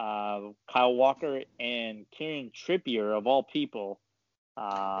 Kyle Walker and Kieran Trippier, of all people,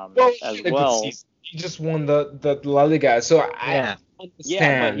 as well. He just won the La Liga, so I understand.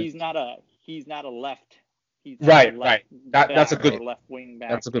 Yeah, but he's not a left. He's right, a left right. That's a good left wing back.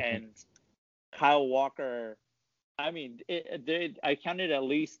 That's a good and point. Kyle Walker. I mean, I counted at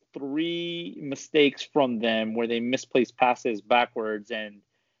least 3 mistakes from them where they misplaced passes backwards, and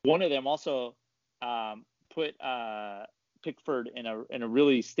one of them also put Pickford in a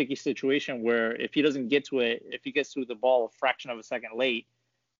really sticky situation where if he doesn't get to it, if he gets to the ball a fraction of a second late,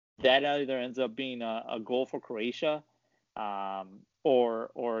 that either ends up being a goal for Croatia,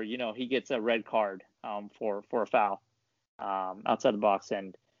 or he gets a red card for a foul outside the box.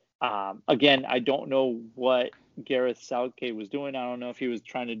 And again, I don't know what Gareth Southgate was doing. I don't know if he was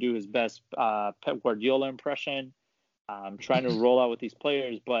trying to do his best Pep Guardiola impression, trying to roll out with these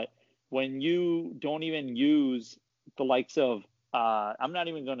players. But when you don't even use the likes of, I'm not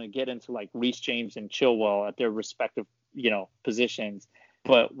even going to get into like Reece James and Chilwell at their respective, positions.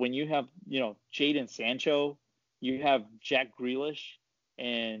 But when you have, Jadon Sancho, you have Jack Grealish,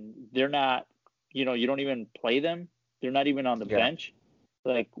 and they're not, you don't even play them. They're not even on the bench.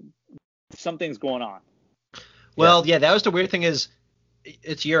 Like, something's going on. Well, that was the weird thing is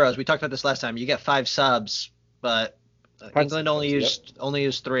it's Euros. We talked about this last time. You get 5 subs, but England only used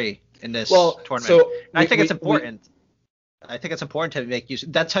 3 in this tournament. So I think it's important. I think it's important to make use.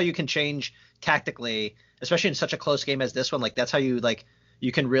 That's how you can change tactically, especially in such a close game as this one. Like that's how you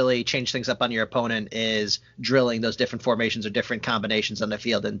can really change things up on your opponent is drilling those different formations or different combinations on the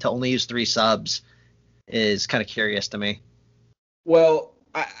field. And to only use 3 subs is kind of curious to me. Well,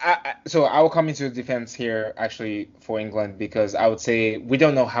 so I will come into the defense here actually for England because I would say we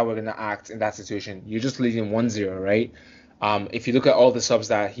don't know how we're going to act in that situation. You're just leading 1-0, right? If you look at all the subs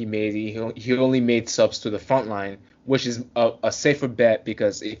that he made, he only made subs to the front line, which is a safer bet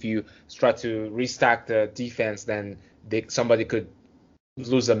because if you try to restack the defense, then somebody could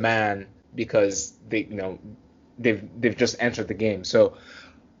lose a man because they've just entered the game. So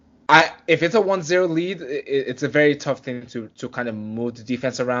if it's a 1-0 lead, it's a very tough thing to kind of move the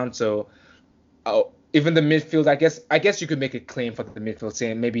defense around. So even the midfield, I guess you could make a claim for the midfield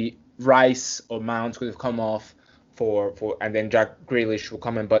saying maybe Rice or Mount could have come off for and then Jack Grealish will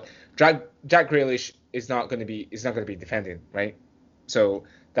come in, but Jack Grealish is not going to be defending, right? So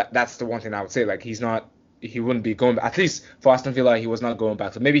that's the one thing I would say. Like he wouldn't be going, at least for Aston Villa, he was not going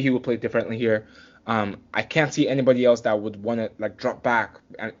back. So maybe he will play differently here. I can't see anybody else that would want to like drop back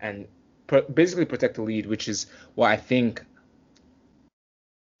and basically protect the lead, which is what I think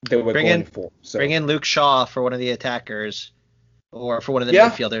they were going for. So bring in Luke Shaw for one of the attackers or for one of the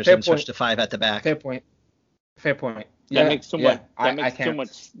midfielders and switch to 5 at the back. Fair point. That makes too much.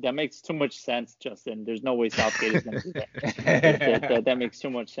 That makes too much sense, Justin. There's no way Southgate is going to do that. That makes too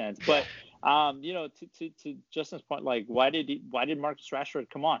much sense. But to Justin's point, like why did Marcus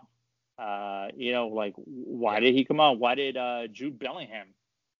Rashford come on? Why did he come on? Why did Jude Bellingham,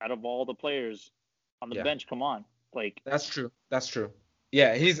 out of all the players on the bench, come on? Like that's true.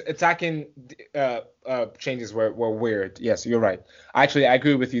 Yeah, his attacking changes were weird. Yes, you're right. Actually, I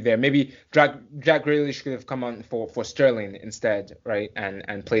agree with you there. Maybe Jack Grealish could have come on for Sterling instead, right?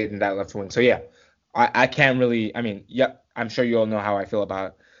 And played in that left wing. So yeah, I can't really. I mean, yeah, I'm sure you all know how I feel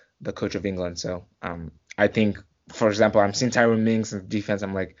about the coach of England. So I think, for example, I'm seeing Tyrone Mings in the defense.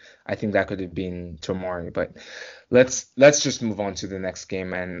 I'm like, I think that could have been Tomori. But let's just move on to the next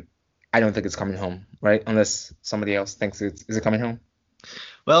game. And I don't think it's coming home, right? Unless somebody else thinks is it coming home?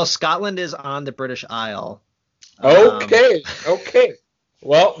 Well, Scotland is on the British Isle. Okay.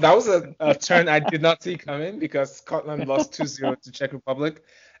 Well, that was a turn I did not see coming because Scotland lost 2-0 to Czech Republic.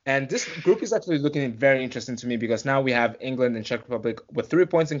 And this group is actually looking very interesting to me because now we have England and Czech Republic with 3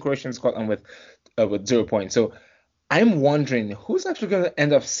 points and Croatia and Scotland with 0 points. So I'm wondering who's actually going to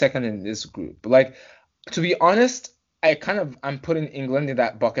end up second in this group. Like, to be honest, I'm putting England in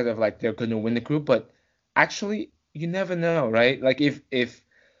that bucket of like they're going to win the group, but actually you never know, right? Like if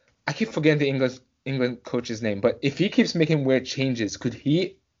I keep forgetting the England coach's name, but if he keeps making weird changes, could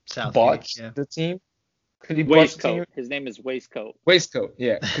he Southgate, botch yeah. the team? Could he botch the team? Waistcoat. His name is Waistcoat. Waistcoat,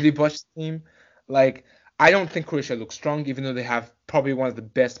 yeah. Could he botch the team? Like, I don't think Croatia looks strong, even though they have probably one of the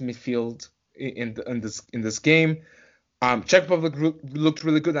best midfield in this game. Czech Republic looked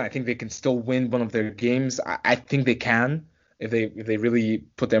really good, and I think they can still win one of their games. I think they can if they really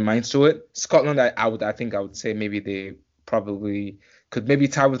put their minds to it. Scotland, I think I would say maybe they probably could maybe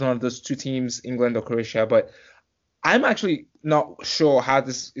tie with one of those two teams, England or Croatia. But I'm actually not sure how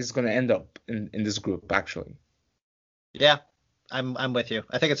this is going to end up in this group, actually. Yeah, I'm with you.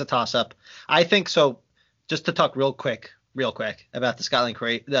 I think it's a toss up. I think so. Just to talk real quick about the Scotland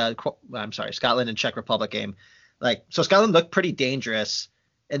and Czech Republic game. Like, so Scotland looked pretty dangerous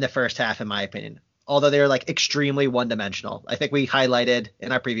in the first half, in my opinion. Although they're like extremely one-dimensional. I think we highlighted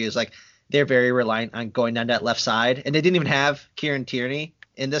in our previews like they're very reliant on going down that left side, and they didn't even have Kieran Tierney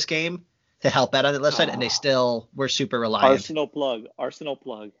in this game to help out on the left side, and they still were super reliant. Arsenal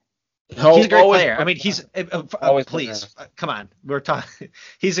plug. He's a great Always player. I put mean, he's Always put please come on. We're talking.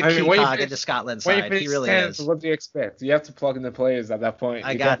 He's a I mean, key when you cog finish- into Scotland's When you side. He finish really 10th, is. what do you expect? You have to plug in the players at that point.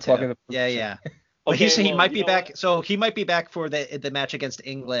 I You got can't plug in to. the Yeah, position. yeah. But Okay, he well, might you be know back. what? So he might be back for the match against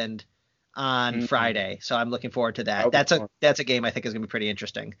England on Mhm. Friday. So I'm looking forward to That'll that. be fun. That's a game I think is gonna be pretty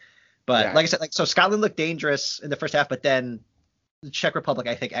interesting. But Yeah. like I said, like so Scotland looked dangerous in the first half, but then the Czech Republic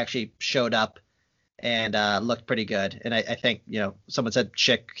I think actually showed up and looked pretty good. And I think someone said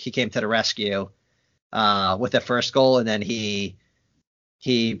Schick, he came to the rescue with the first goal, and then he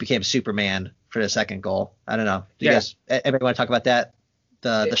became Superman for the second goal. I don't know. Do you Yeah. guys everybody want to talk about that?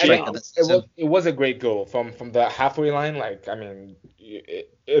 The I strength mean, of it was a great goal from the halfway line. Like, I mean,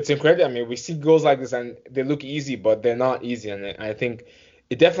 it's incredible. I mean, we see goals like this and they look easy, but they're not easy. And I think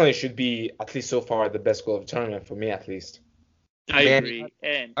it definitely should be, at least so far, the best goal of the tournament for me, at least. I Man, agree.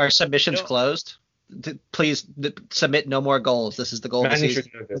 And Are submissions No. closed? Please submit no more goals. This is the goal of the Manny season,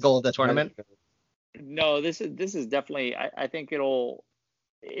 should know the this. goal of the tournament. Manny should know no, this is definitely. I think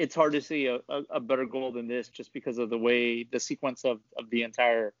it's hard to see a better goal than this just because of the sequence of the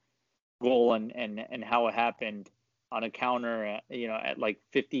entire goal and how it happened on a counter at like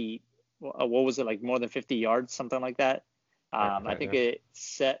 50, what was it, like more than 50 yards, something like that. Right, I think yeah. it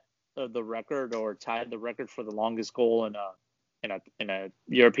set the record or tied the record for the longest goal in a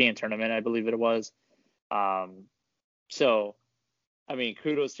European tournament, I believe it was. So I mean,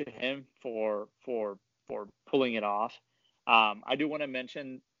 kudos to him for pulling it off. I do want to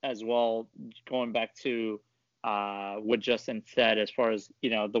mention as well, going back to what Justin said, as far as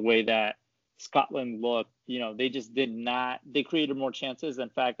the way that Scotland looked. They just did not. They created more chances. In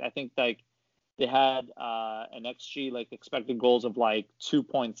fact, I think like they had an XG, like expected goals, of like 2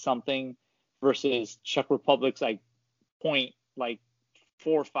 point something versus Czech Republic's like point like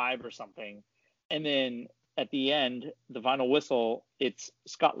 4 or 5 or something. And then at the end, the final whistle, it's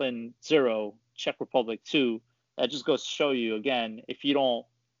Scotland 0, Czech Republic 2. That just goes to show you again, if you don't,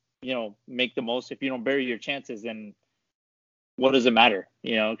 make the most, if you don't bury your chances, then what does it matter?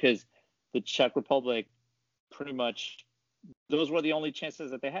 Because the Czech Republic pretty much, those were the only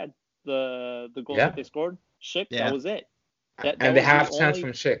chances that they had. The goals Yeah. that they scored, Schick, Yeah. that was it. That And they was have the chance only-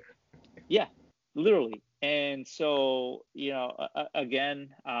 from Schick. Yeah, literally. And so,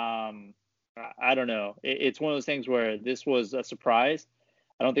 again, I don't know. It's one of those things where this was a surprise.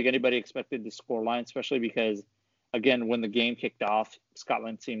 I don't think anybody expected the score line, especially because, again, when the game kicked off,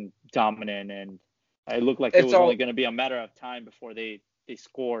 Scotland seemed dominant, and it looked like it was only going to be a matter of time before they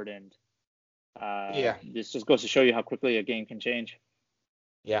scored. And Yeah. this just goes to show you how quickly a game can change.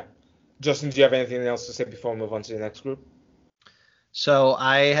 Yeah. Justin, do you have anything else to say before we move on to the next group? So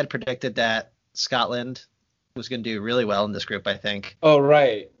I had predicted that Scotland was going to do really well in this group, I think. Oh,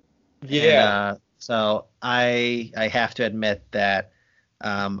 right. Yeah. And, so I have to admit that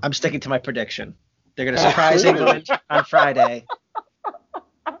I'm sticking to my prediction. They're going to surprise England on Friday.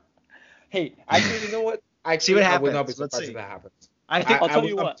 Hey, actually, you know what? See what I would not be happens. Let's surprised see. if that happens. I think I'll tell would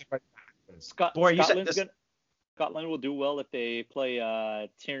you not be what. surprised if that happens. Boy, you said Scotland's this- Scotland will do well if they play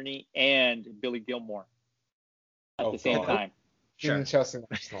Tierney and Billy Gilmore at Oh, the same God. time. Sure. Even Chelsea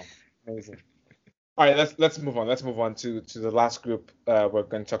national. Amazing. All right, let's move on. Let's move on to the last group we're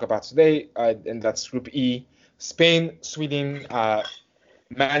going to talk about today, and that's Group E: Spain, Sweden.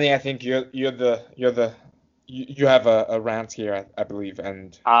 Manny, I think you have a rant here, I believe,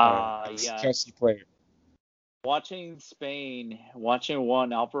 and as Yeah. Chelsea player. Watching Spain, watching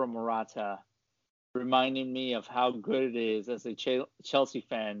one Alvaro Morata, reminding me of how good it is as a Chelsea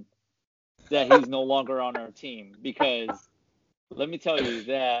fan that he's no longer on our team. Because let me tell you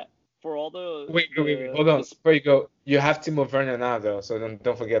that for all Wait, hold on. Before you go, you have Timo Werner now though, so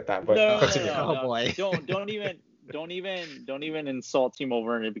don't forget that. But continue. Oh boy. Don't even insult Timo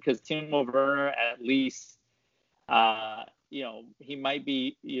Werner, because Timo Werner at least he might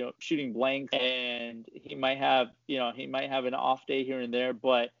be shooting blanks, and he might have an off day here and there,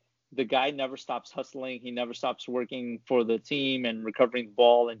 but the guy never stops hustling. He never stops working for the team and recovering the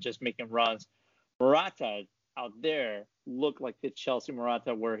ball and just making runs. Morata out there looked like the Chelsea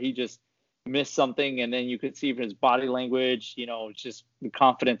Morata, where he just missed something, and then you could see from his body language, just the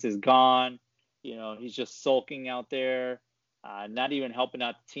confidence is gone. He's just sulking out there, not even helping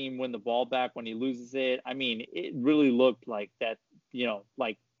out the team win the ball back when he loses it. I mean, it really looked like that,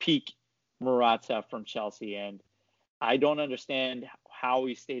 like peak Morata from Chelsea, and I don't understand how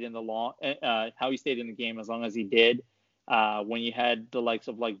he stayed in the game as long as he did, when you had the likes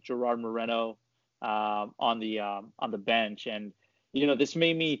of like Gerard Moreno on the bench. And this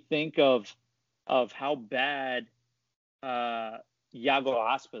made me think of how bad Iago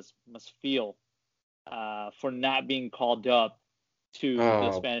Aspas must feel for not being called up to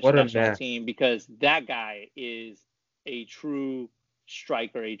the Spanish national team, because that guy is a true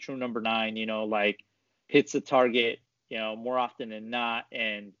striker, a true number 9, like hits the target more often than not,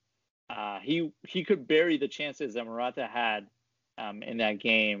 and he could bury the chances that Morata had in that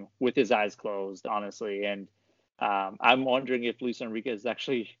game with his eyes closed, honestly. And I'm wondering if Luis Enrique is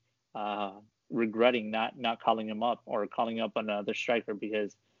actually regretting not calling him up or calling up another striker,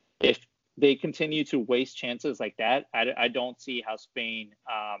 because if they continue to waste chances like that, I don't see how Spain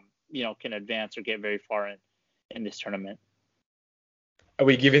can advance or get very far in this tournament. Are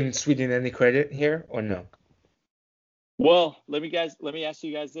we giving Sweden any credit here or no? Well, let me ask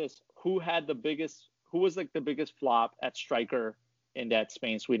you guys this: who was like the biggest flop at striker in that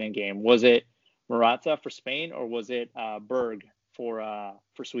Spain-Sweden game? Was it Morata for Spain, or was it Berg for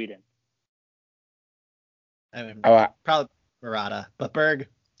Sweden? I mean, probably Morata, but Berg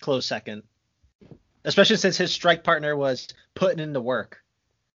close second, especially since his strike partner was putting in the work.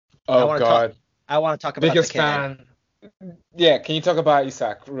 I want to talk about biggest the fan. Yeah, can you talk about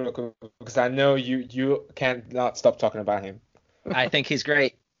Isak real quick? Because I know you can't not stop talking about him. I think he's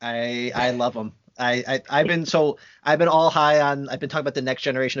great. I love him. I've been all high on. I've been talking about the next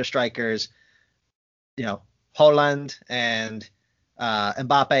generation of strikers. Haaland and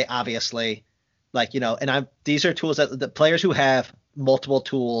Mbappe, obviously. And these are tools that the players who have multiple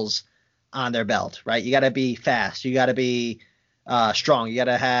tools on their belt, right? You got to be fast. You got to be strong. You got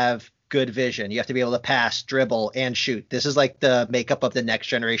to have good vision. You have to be able to pass, dribble, and shoot. This is like the makeup of the next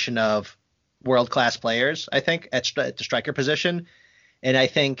generation of world-class players, I think, at the striker position. And I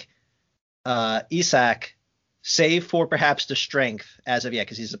think Isak, save for perhaps the strength as of yet,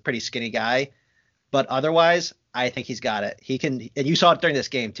 because he's a pretty skinny guy, but otherwise, I think he's got it. He can, and you saw it during this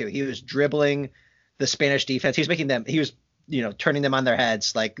game too. He was dribbling the Spanish defense. He was turning them on their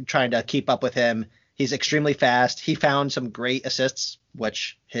heads, like trying to keep up with him. He's extremely fast. He found some great assists,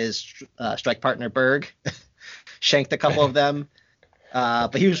 which his strike partner Berg shanked a couple of them.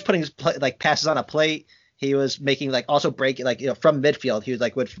 But he was putting his passes on a plate. He was making also breaking from midfield. He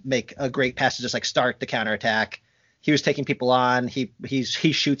would make a great pass to just start the counterattack. He was taking people on. He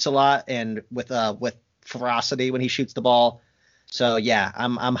shoots a lot, and with ferocity when he shoots the ball. So yeah,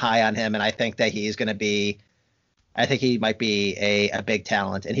 I'm high on him, and I think that he's going to be. I think he might be a big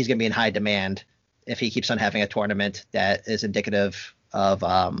talent, and he's going to be in high demand if he keeps on having a tournament that is indicative of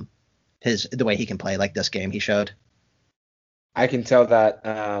the way he can play, like this game he showed. I can tell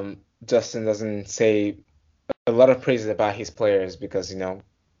that Justin doesn't say a lot of praises about his players because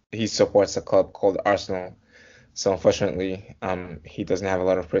he supports a club called Arsenal. So unfortunately, he doesn't have a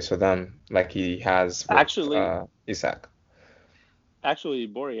lot of praise for them like he has with Isak. Actually,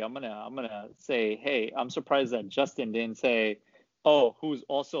 Bori, I'm gonna say, hey, I'm surprised that Justin didn't say, oh, who's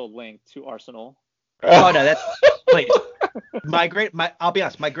also linked to Arsenal. Oh no, that's please. I'll be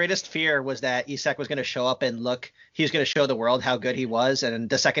honest. My greatest fear was that Isak was going to show up and he was going to show the world how good he was. And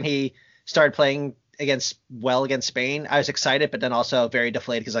the second he started playing against Spain, I was excited, but then also very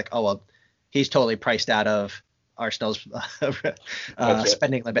deflated because oh well, he's totally priced out of Arsenal's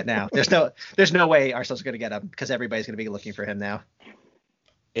spending limit now. There's no way Arsenal's going to get him because everybody's going to be looking for him now.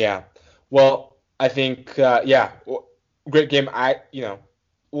 Yeah. Well, I think great game.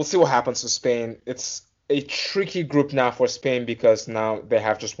 We'll see what happens to Spain. It's a tricky group now for Spain because now they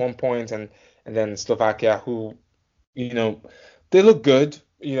have just 1 point and then Slovakia who, they look good.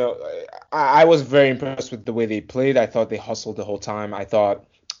 I was very impressed with the way they played. I thought they hustled the whole time. I thought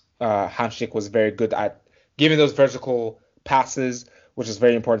Hamšík was very good at giving those vertical passes, which is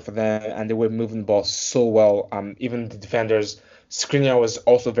very important for them, and they were moving the ball so well. Even the defenders, Skriniar was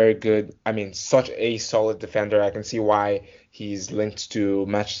also very good. I mean, such a solid defender. I can see why he's linked to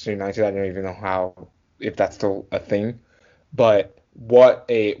Manchester United. I don't even know how, if that's still a thing, but what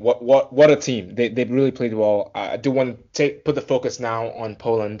a team. They really played well. I do want to put the focus now on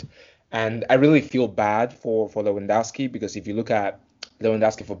Poland, and I really feel bad for Lewandowski, because if you look at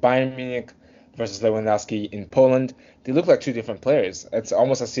Lewandowski for Bayern Munich versus Lewandowski in Poland, they look like two different players. It's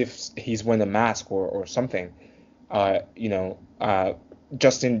almost as if he's wearing a mask or something. You know,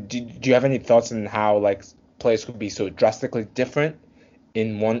 Justin, do you have any thoughts on how like players could be so drastically different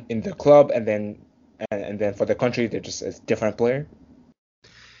in the club, and then for the country they're just a different player?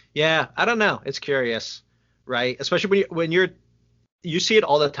 Yeah, I don't know. It's curious, right? Especially you see it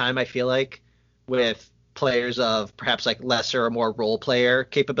all the time. I feel like with players of perhaps like lesser or more role player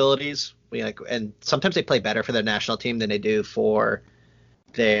capabilities. And sometimes they play better for their national team than they do for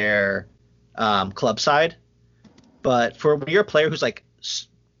their club side. But for when you're a player who's like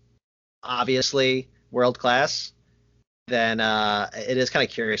obviously world class, then it is kind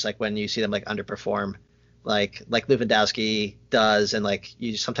of curious, like when you see them like underperform, like Lewandowski does, and like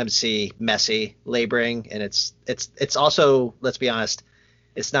you sometimes see Messi laboring, and it's also, let's be honest,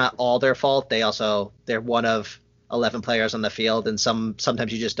 it's not all their fault. They're one of 11 players on the field, and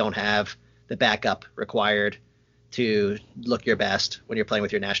sometimes you just don't have the backup required to look your best when you're playing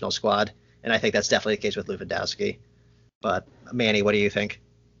with your national squad. And I think that's definitely the case with Lewandowski. But Manny, what do you think?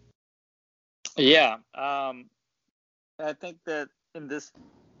 Yeah, I think that in this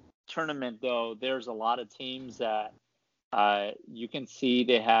tournament, though, there's a lot of teams that you can see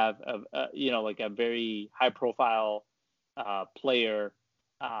they have like a very high profile player,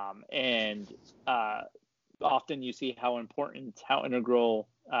 and often you see how integral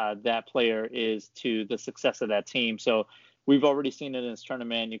that player is to the success of that team. So we've already seen it in this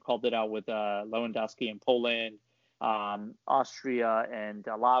tournament. You called it out with Lewandowski in Poland, Austria and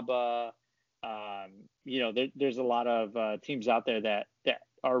Alaba. There's a lot of teams out there that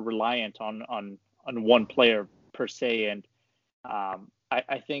are reliant on one player per se, and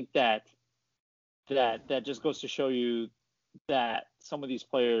I think that just goes to show you that some of these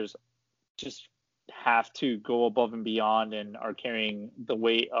players just have to go above and beyond and are carrying the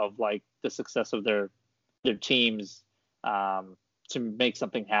weight of like the success of their teams to make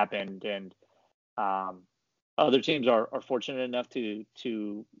something happen. And other teams are fortunate enough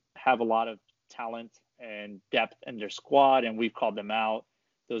to have a lot of talent and depth in their squad, and we've called them out.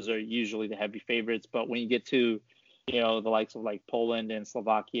 Those are usually the heavy favorites. But when you get to the likes of like Poland and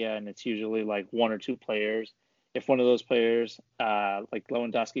Slovakia, and it's usually like one or two players, if one of those players like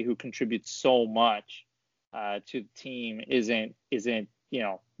Lewandowski, who contributes so much to the team, isn't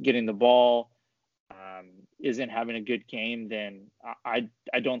getting the ball, isn't having a good game, then I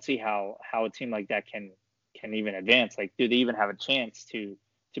don't see how a team like that can even advance. Like, do they even have a chance to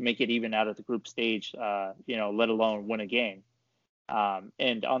make it even out of the group stage, let alone win a game?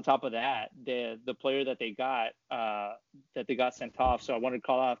 And on top of that, the player that they got sent off. So I wanted to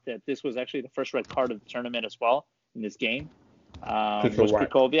call out that this was actually the first red card of the tournament as well in this game. Was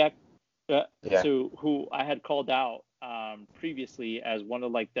Krychowiak, Yeah. so who I had called out previously as one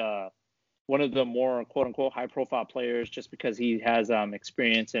of the more quote unquote high profile players, just because he has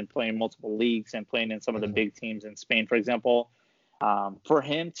experience in playing multiple leagues and playing in some of the big teams in Spain, for example. For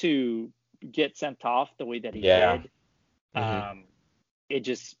him to get sent off the way that he did, it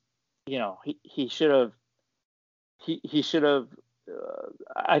just, he should have,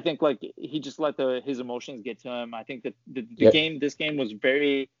 I think like he just let his emotions get to him. I think that this game was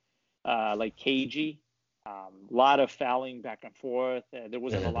very like cagey, a lot of fouling back and forth. There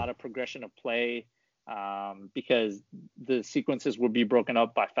wasn't a lot of progression of play because the sequences would be broken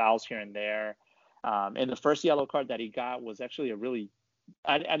up by fouls here and there. And the first yellow card that he got was actually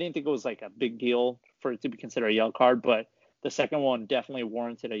I didn't think it was like a big deal for it to be considered a yellow card, but the second one definitely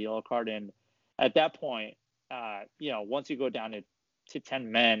warranted a yellow card. And at that point, once you go down to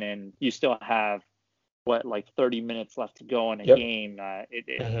 10 men and you still have like 30 minutes left to go in a game,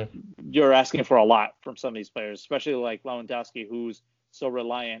 you're asking for a lot from some of these players, especially like Lewandowski, who's so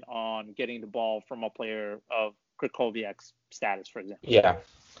reliant on getting the ball from a player of Krychowiak's status, for example.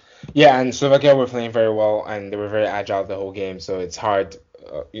 Yeah, and Slovakia were playing very well, and they were very agile the whole game, so it's hard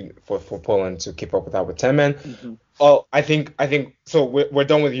for Poland to keep up with that with 10 men. Oh, I think so. We're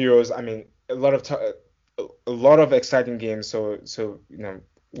done with Euros. I mean, a lot of exciting games. So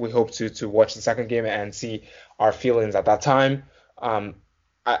we hope to watch the second game and see our feelings at that time.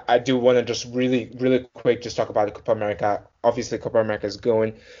 I do want to just really quick just talk about the Copa America. Obviously, Copa America is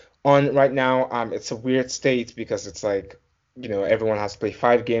going on right now. It's a weird state because it's like, everyone has to play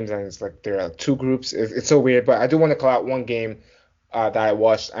 5 games and it's like there are 2 groups. It's so weird. But I do want to call out one game that I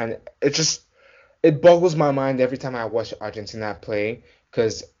watched, and it boggles my mind every time I watch Argentina play.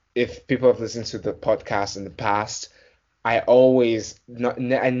 Because if people have listened to the podcast in the past, I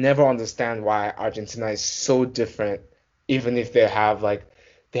never understand why Argentina is so different, even if they have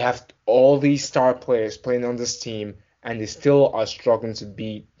all these star players playing on this team, and they still are struggling to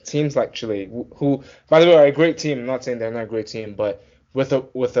beat teams like Chile, who, by the way, are a great team. I'm not saying they're not a great team, but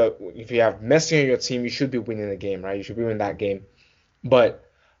if you have Messi on your team, you should be winning the game, right? You should be winning that game. But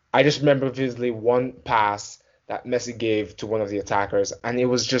I just remember vividly one pass that Messi gave to one of the attackers, and it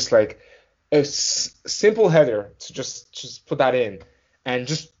was just like a simple header to just put that in. And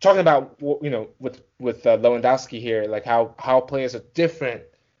just talking about with Lewandowski here, like how players are different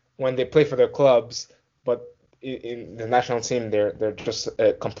when they play for their clubs, but in the national team they're just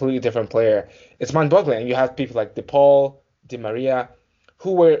a completely different player. It's mind-boggling. And you have people like De Paul, Di Maria,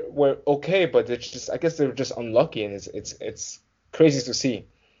 who were okay, but it's just, I guess they're just unlucky, and it's crazy to see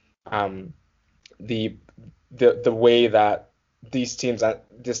the way that these teams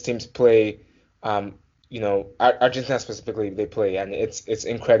play. Argentina specifically, they play, and it's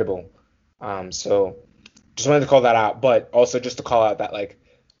incredible. So just wanted to call that out, but also just to call out that like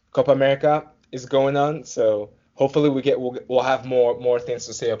Copa America is going on, so hopefully we'll have more things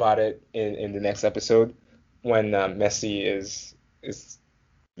to say about it in the next episode when Messi is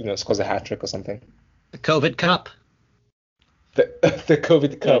scores a hat trick or something. The COVID Cup. The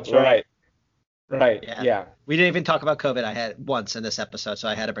COVID Cup, right? Right. Yeah. We didn't even talk about COVID. I had once in this episode, so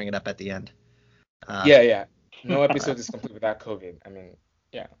I had to bring it up at the end. Yeah. No episode is complete without COVID. I mean,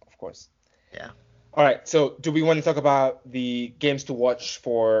 yeah, of course. Yeah. All right. So, do we want to talk about the games to watch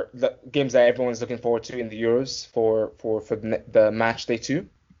for the games that everyone's looking forward to in the Euros for the match day 2?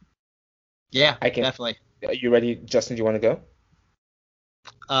 Yeah, definitely. Are you ready, Justin? Do you want to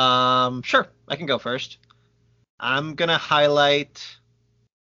go? Sure. I can go first. I'm gonna highlight.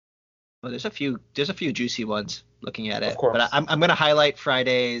 Well, there's a few juicy ones looking at it, but I'm gonna highlight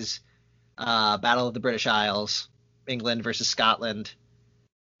Friday's Battle of the British Isles, England versus Scotland,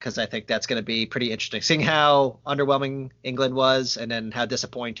 because I think that's going to be pretty interesting. Seeing how underwhelming England was and then how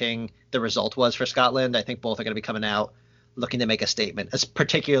disappointing the result was for Scotland, I think both are going to be coming out looking to make a statement,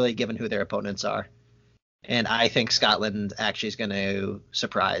 particularly given who their opponents are. And I think Scotland actually is going to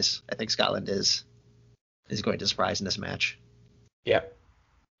surprise. I think Scotland is going to surprise in this match. Yeah.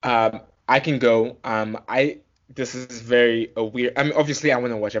 I can go. This is very weird. I mean, obviously, I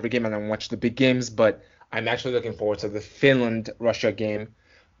want to watch every game and I want to watch the big games, but I'm actually looking forward to the Finland-Russia game,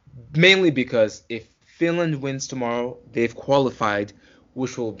 mainly because if Finland wins tomorrow, they've qualified,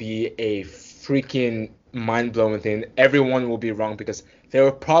 which will be a freaking mind-blowing thing. Everyone will be wrong because they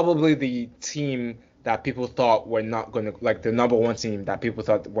were probably the team that people thought were not going to, like the number 1 team that people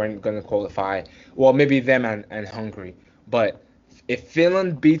thought weren't going to qualify. Well, maybe them and Hungary. But if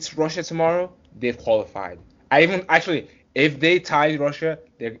Finland beats Russia tomorrow, they've qualified. If they tie Russia,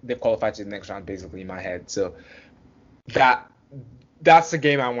 they've qualified to the next round, basically, in my head. So that's the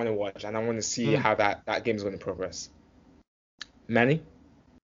game I want to watch, and I want to see how that game is going to progress. Manny?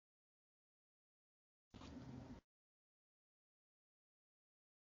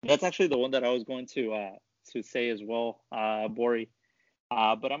 That's actually the one that I was going to say as well, Bori.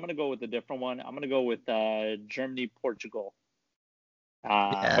 But I'm going to go with a different one. I'm going to go with Germany-Portugal.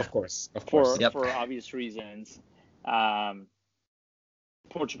 Of course. For obvious reasons.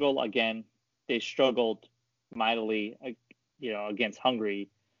 Portugal, again, they struggled mightily, against Hungary,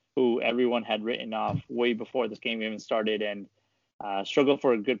 who everyone had written off way before this game even started, and struggled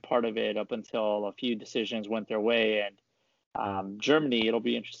for a good part of it up until a few decisions went their way. And Germany, it'll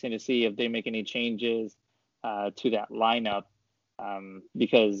be interesting to see if they make any changes to that lineup,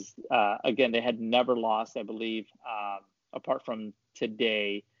 because, again, they had never lost, I believe, apart from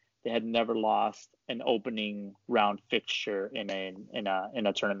today, they had never lost an opening round fixture in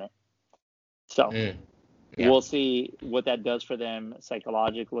a tournament. So we'll see what that does for them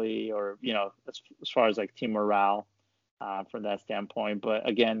psychologically, or as far as like team morale from that standpoint. But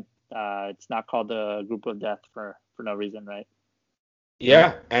again, it's not called the group of death for no reason, right?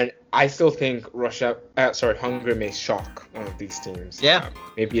 Yeah, and I still think Hungary may shock one of these teams. Yeah.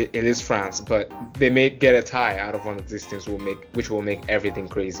 Maybe it is France, but they may get a tie out of one of these teams, which will make everything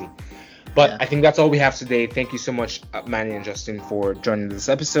crazy. But I think that's all we have today. Thank you so much, Manny and Justin, for joining this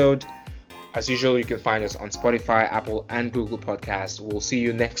episode. As usual, you can find us on Spotify, Apple, and Google Podcasts. We'll see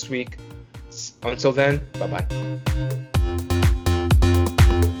you next week. Until then, bye-bye.